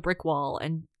presented like a brick wall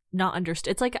and not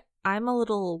understood. It's like I'm a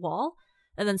little wall,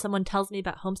 and then someone tells me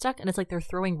about Homestuck, and it's like they're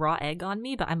throwing raw egg on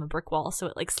me, but I'm a brick wall, so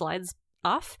it like slides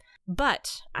off.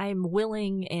 But I'm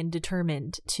willing and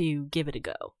determined to give it a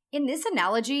go. In this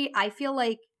analogy, I feel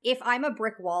like if I'm a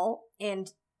brick wall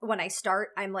and when I start,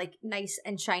 I'm like nice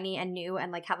and shiny and new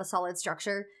and like have a solid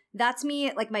structure, that's me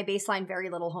at like my baseline, very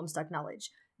little Homestuck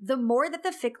knowledge. The more that the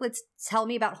ficlets tell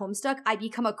me about Homestuck, I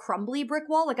become a crumbly brick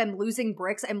wall. Like I'm losing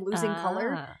bricks, I'm losing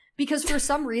color. Because for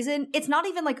some reason, it's not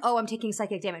even like, oh, I'm taking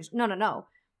psychic damage. No.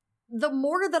 The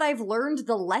more that I've learned,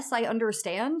 the less I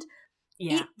understand.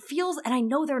 Yeah. It feels, and I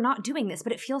know they're not doing this,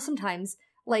 but it feels sometimes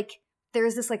like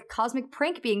there's this like cosmic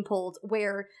prank being pulled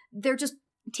where they're just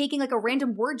taking like a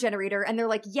random word generator and they're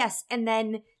like, yes, and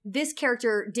then this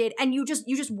character did, and you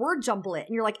just word jumble it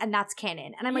and you're like, and that's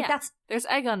canon. And I'm like, there's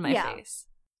egg on my face.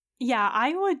 Yeah,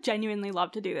 I would genuinely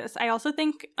love to do this. I also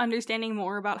think understanding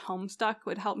more about Homestuck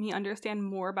would help me understand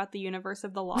more about the universe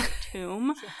of the Lost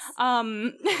Tomb.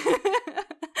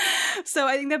 So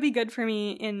I think that'd be good for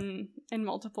me in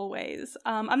multiple ways.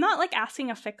 I'm not like asking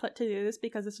a ficlet to do this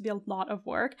because this would be a lot of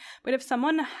work, but if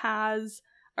someone has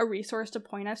a resource to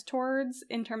point us towards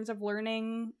in terms of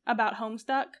learning about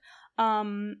Homestuck,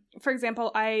 for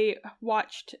example, I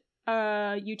watched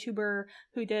a YouTuber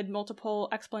who did multiple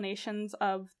explanations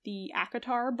of the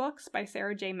ACOTAR books by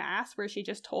Sarah J. Maas, where she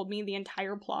just told me the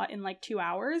entire plot in like 2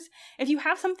 hours. If you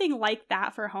have something like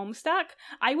that for Homestuck,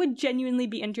 I would genuinely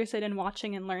be interested in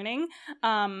watching and learning.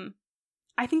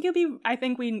 I think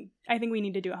we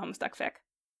need to do a Homestuck fic.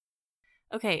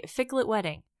 Okay, ficlet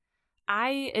wedding.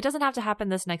 It doesn't have to happen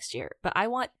this next year, but I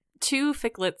want 2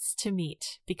 ficlets to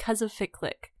meet because of Fic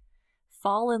Clique,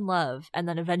 fall in love, and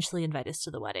then eventually invite us to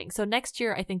the wedding. So next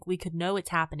year, I think we could know it's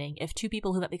happening if 2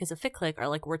 people who met because of Fic Clique are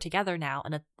like, we're together now,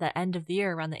 and at the end of the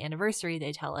year, around the anniversary,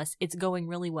 they tell us it's going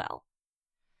really well.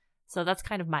 So that's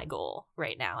kind of my goal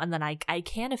right now. And then I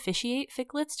can officiate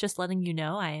ficlets, just letting you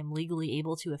know I am legally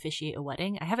able to officiate a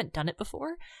wedding. I haven't done it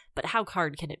before, but how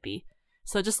hard can it be?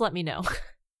 So just let me know.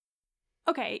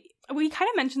 Okay, we kind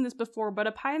of mentioned this before, but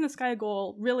a pie in the sky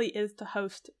goal really is to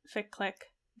host Fic Clique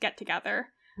get together,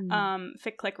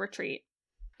 Fic Clique retreat.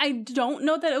 I don't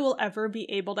know that it will ever be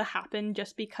able to happen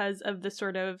just because of the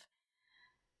sort of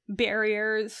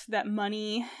barriers that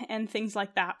money and things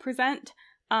like that present.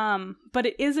 But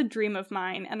it is a dream of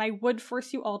mine, and I would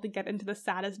force you all to get into the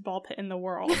saddest ball pit in the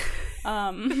world.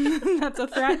 That's a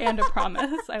threat and a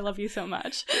promise. I love you so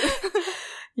much.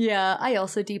 Yeah, I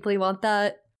also deeply want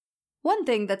that. One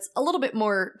thing that's a little bit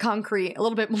more concrete, a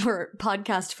little bit more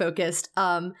podcast focused,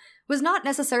 was not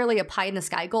necessarily a pie in the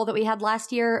sky goal that we had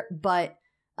last year, but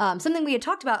something we had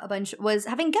talked about a bunch was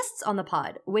having guests on the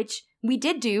pod, which we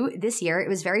did do this year. It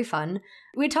was very fun.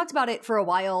 We had talked about it for a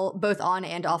while, both on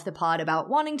and off the pod, about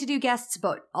wanting to do guests,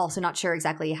 but also not sure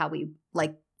exactly how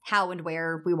and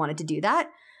where we wanted to do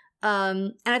that.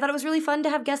 And I thought it was really fun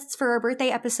to have guests for our birthday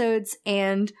episodes,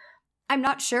 and I'm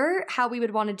not sure how we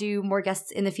would want to do more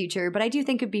guests in the future, but I do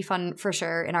think it'd be fun for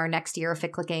sure in our next year of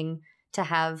Fic Clicking to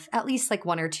have at least like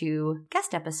 1 or 2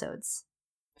 guest episodes.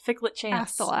 Ficlet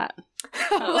chance. Asked a lot.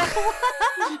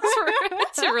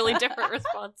 Two really different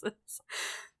responses.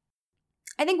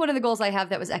 I think one of the goals I have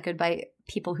that was echoed by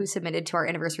people who submitted to our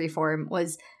anniversary forum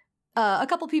was a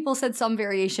couple people said some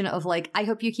variation of like, I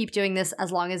hope you keep doing this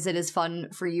as long as it is fun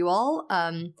for you all.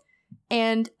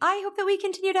 And I hope that we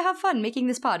continue to have fun making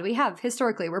this pod. We have,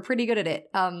 historically. We're pretty good at it.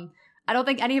 I don't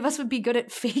think any of us would be good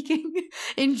at faking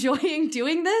enjoying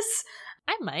doing this.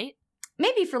 I might.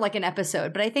 Maybe for like an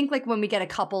episode, but I think like when we get a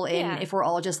couple in, if we're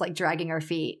all just like dragging our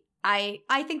feet, I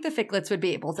think the ficlets would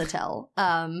be able to tell.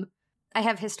 I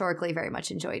have historically very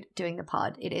much enjoyed doing the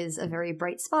pod. It is a very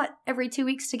bright spot every 2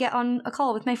 weeks to get on a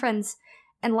call with my friends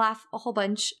and laugh a whole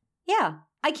bunch. Yeah,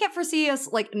 I can't foresee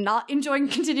us like not enjoying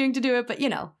continuing to do it, but you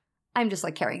know, I'm just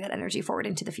like carrying that energy forward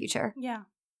into the future. Yeah.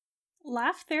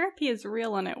 Laugh therapy is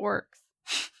real and it works.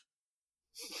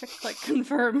 Like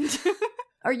confirmed.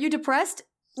 Are you depressed?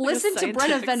 Listen to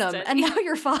Brenna Venom study. and now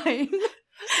you're fine.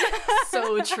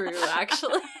 So true,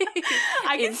 actually.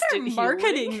 I can start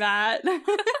marketing that.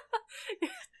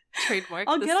 Trademark.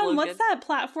 I'll the get on, slogan. what's that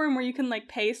platform where you can like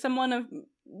pay someone a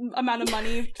amount of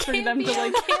money for them to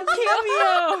like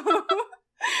Cameo.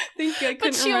 Thank you, I couldn't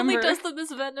But she remember. only does them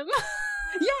as Venom.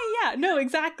 Yeah, no,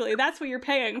 exactly. That's what you're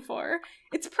paying for.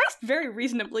 It's priced very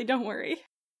reasonably, don't worry.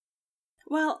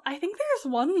 Well, I think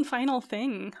there's one final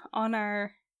thing on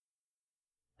our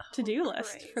to-do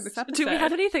list for this episode. Do we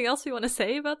have anything else we want to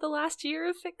say about the last year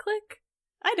of Fic Clique?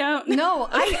 I don't. No,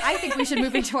 I think we should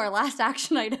move into our last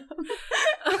action item.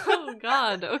 Oh,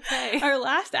 God, okay. Our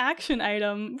last action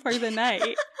item for the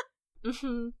night.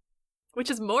 Mm-hmm. Which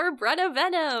is more Brenna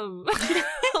Venom.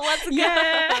 Let's go.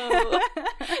 Yeah.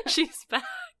 She's back.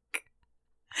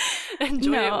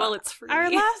 Enjoy it while it's free. Our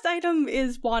last item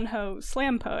is Wonho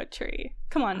slam poetry.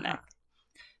 Come on, Nick.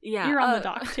 Yeah, You're on the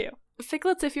dock too.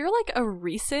 Ficlets, if you're like a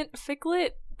recent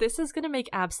ficlet, this is going to make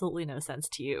absolutely no sense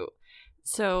to you.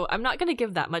 So I'm not going to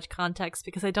give that much context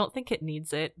because I don't think it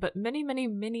needs it, but many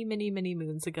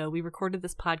moons ago, we recorded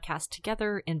this podcast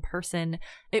together in person.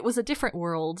 It was a different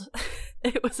world.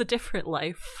 It was a different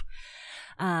life.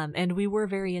 And we were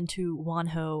very into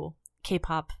Wonho,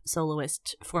 K-pop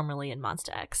soloist formerly in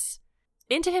Monsta X.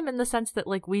 Into him in the sense that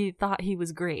like we thought he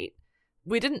was great.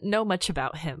 We didn't know much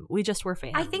about him. We just were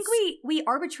fans. I think we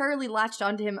arbitrarily latched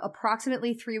onto him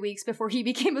approximately 3 weeks before he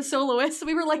became a soloist.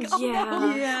 We were like, oh no,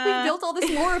 we built all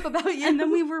this lore up about you. And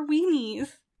then we were weenies.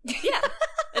 Yeah,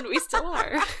 and we still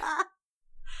are.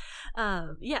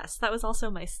 Yes, that was also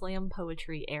my slam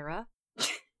poetry era.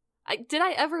 Did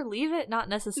I ever leave it? Not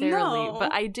necessarily, No.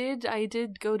 but I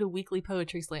did go to weekly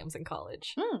poetry slams in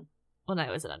college when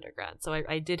I was an undergrad, so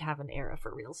I did have an era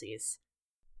for realsies.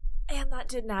 And that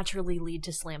did naturally lead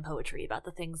to slam poetry about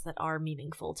the things that are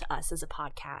meaningful to us as a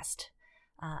podcast.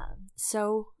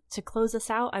 So to close us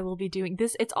out, I will be doing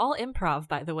this. It's all improv,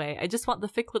 by the way. I just want the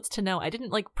ficlets to know I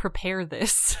didn't like prepare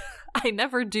this. I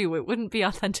never do. It wouldn't be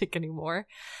authentic anymore.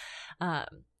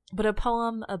 But a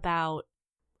poem about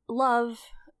love,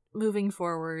 moving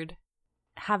forward,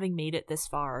 having made it this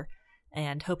far,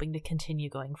 and hoping to continue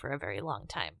going for a very long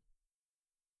time.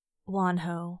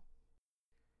 Wonho.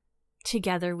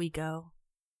 Together we go.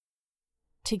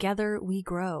 Together we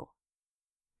grow.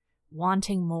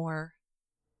 Wanting more.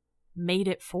 Made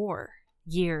it for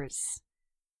years.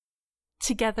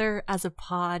 Together as a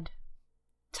pod.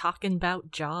 Talking about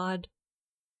Jod.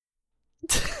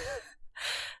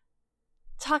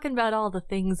 Talking about all the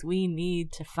things we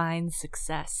need to find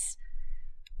success.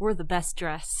 We're the best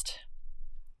dressed.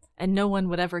 And no one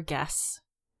would ever guess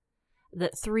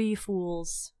that 3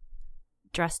 fools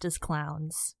dressed as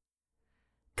clowns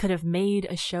could have made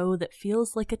a show that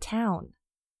feels like a town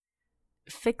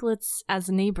ficlets as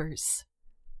neighbors,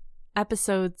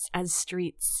 episodes as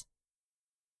streets.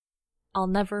 I'll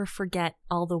never forget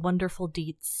all the wonderful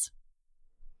deets.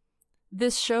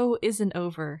 This show isn't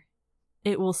over.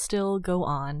 It will still go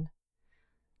on.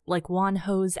 Like Wan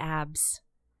Ho's abs.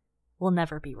 We'll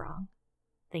never be wrong.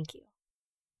 Thank you.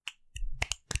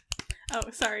 Oh,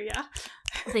 sorry, yeah.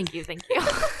 Thank you.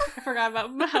 I forgot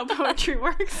about how poetry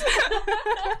works.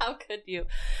 How could you?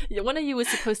 Yeah, one of you was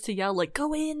supposed to yell, like,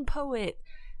 go in, poet,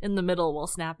 in the middle while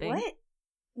snapping.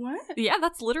 What? Yeah,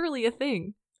 that's literally a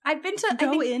thing. I've been to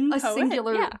Go in a poet?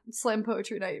 singular slam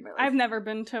poetry night in my life. I've never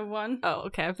been to one. Oh,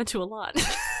 okay, I've been to a lot.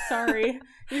 Sorry.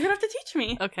 You're gonna have to teach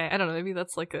me. Okay, I don't know, maybe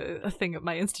that's like a thing at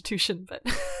my institution, but...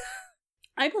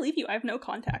 I believe you. I have no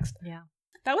context. Yeah.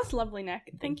 That was lovely,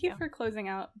 Nick. Thank you you. for closing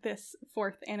out this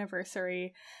 4th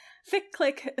anniversary Fic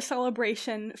Clique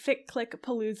celebration, Fic Clique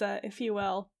Palooza, if you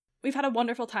will. We've had a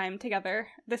wonderful time together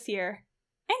this year,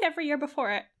 and every year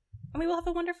before it, and we will have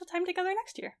a wonderful time together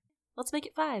next year. Let's make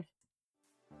it 5.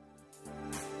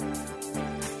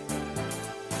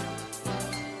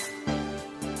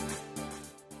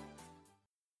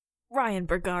 Ryan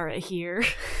Bergara here.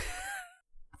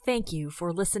 Thank you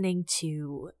for listening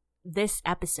to this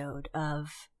episode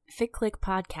of Fic Clique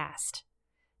Podcast.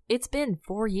 It's been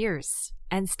 4 years,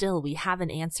 and still we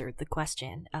haven't answered the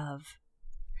question of,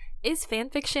 is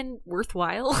fanfiction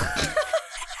worthwhile?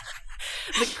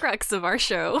 The crux of our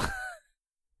show.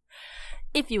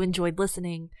 If you enjoyed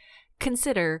listening,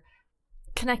 consider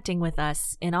connecting with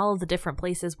us in all of the different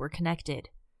places we're connected.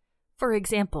 For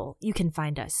example, you can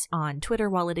find us on Twitter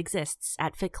while it exists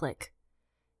at Fic Clique.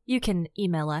 You can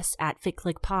email us at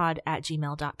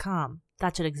ficcliquepod@gmail.com.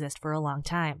 That should exist for a long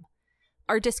time.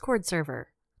 Our Discord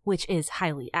server, which is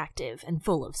highly active and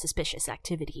full of suspicious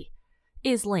activity,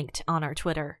 is linked on our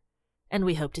Twitter, and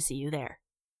we hope to see you there.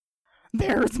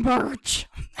 There's merch.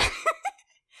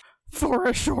 For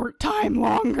a short time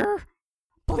longer.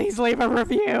 Please leave a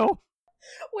review.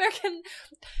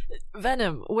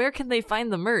 Venom, where can they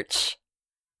find the merch?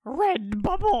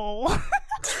 Redbubble.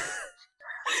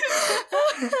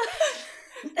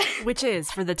 Which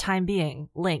is, for the time being,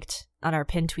 linked on our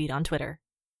pinned tweet on Twitter.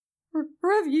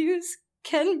 Reviews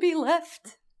can be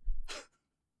left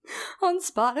on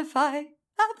Spotify,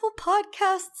 Apple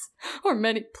Podcasts, or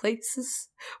many places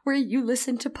where you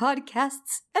listen to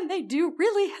podcasts, and they do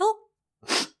really help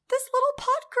this little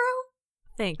pod grow.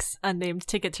 Thanks, unnamed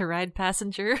Ticket to Ride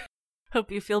passenger.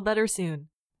 Hope you feel better soon.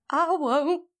 I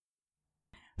won't.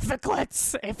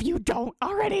 Ficlets, if you don't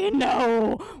already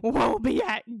know, we'll be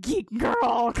at Geek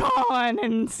Girl Con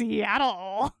in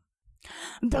Seattle.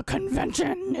 The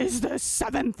convention is the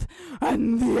 7th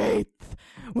and the 8th.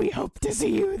 We hope to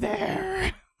see you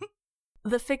there.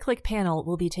 The Fic Clique panel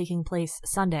will be taking place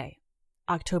Sunday,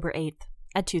 October 8th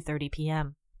at 2:30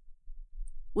 p.m.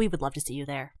 We would love to see you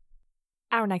there.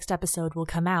 Our next episode will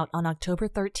come out on October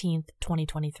 13th,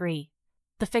 2023.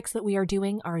 The fics that we are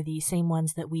doing are the same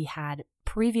ones that we had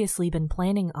previously been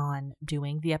planning on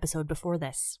doing the episode before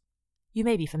this. You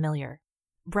may be familiar.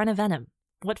 Brenna Venom,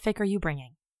 what fic are you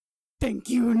bringing? Thank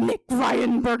you, Nick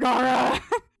Ryan Bergara.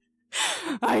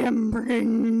 I am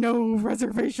bringing No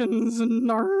Reservations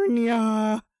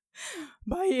Narnia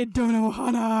by Idono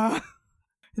Hana.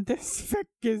 This fic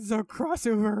is a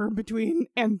crossover between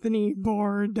Anthony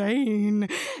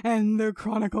Bourdain and The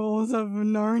Chronicles of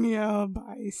Narnia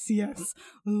by C.S.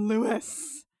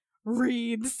 Lewis.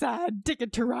 Read Sad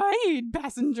Ticket to Ride,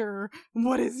 passenger.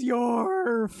 What is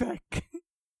your fic?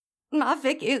 My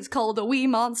fic is called A Wee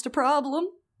Monster Problem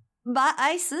by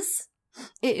Isis.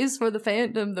 It is for the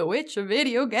fandom The Witcher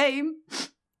video game,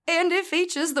 and it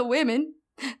features the women,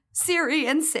 Ciri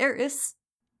and Ceres.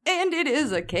 And it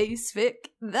is a case fic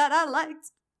that I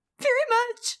liked very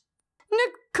much.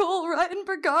 Nicole Ryan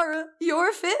Bergara,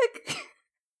 your fic?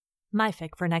 My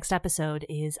fic for next episode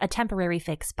is A Temporary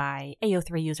Fix by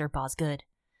AO3 user Bosgood.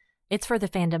 It's for the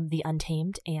fandom The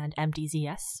Untamed and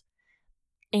MDZS,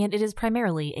 and it is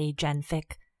primarily a gen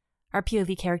fic. Our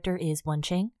POV character is Wen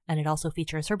Qing, and it also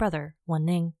features her brother, Wen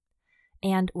Ning,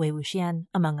 and Wei Wuxian,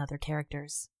 among other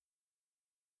characters.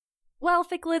 Well,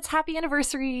 ficlets, happy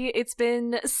anniversary. It's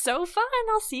been so fun.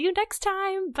 I'll see you next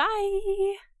time.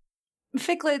 Bye.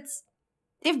 Ficlets,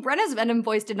 if Brenna's Venom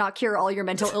voice did not cure all your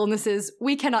mental illnesses,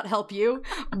 we cannot help you.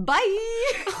 Bye.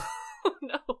 Oh,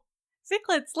 no.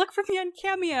 Ficlets, look for me on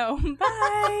Cameo.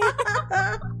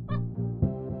 Bye.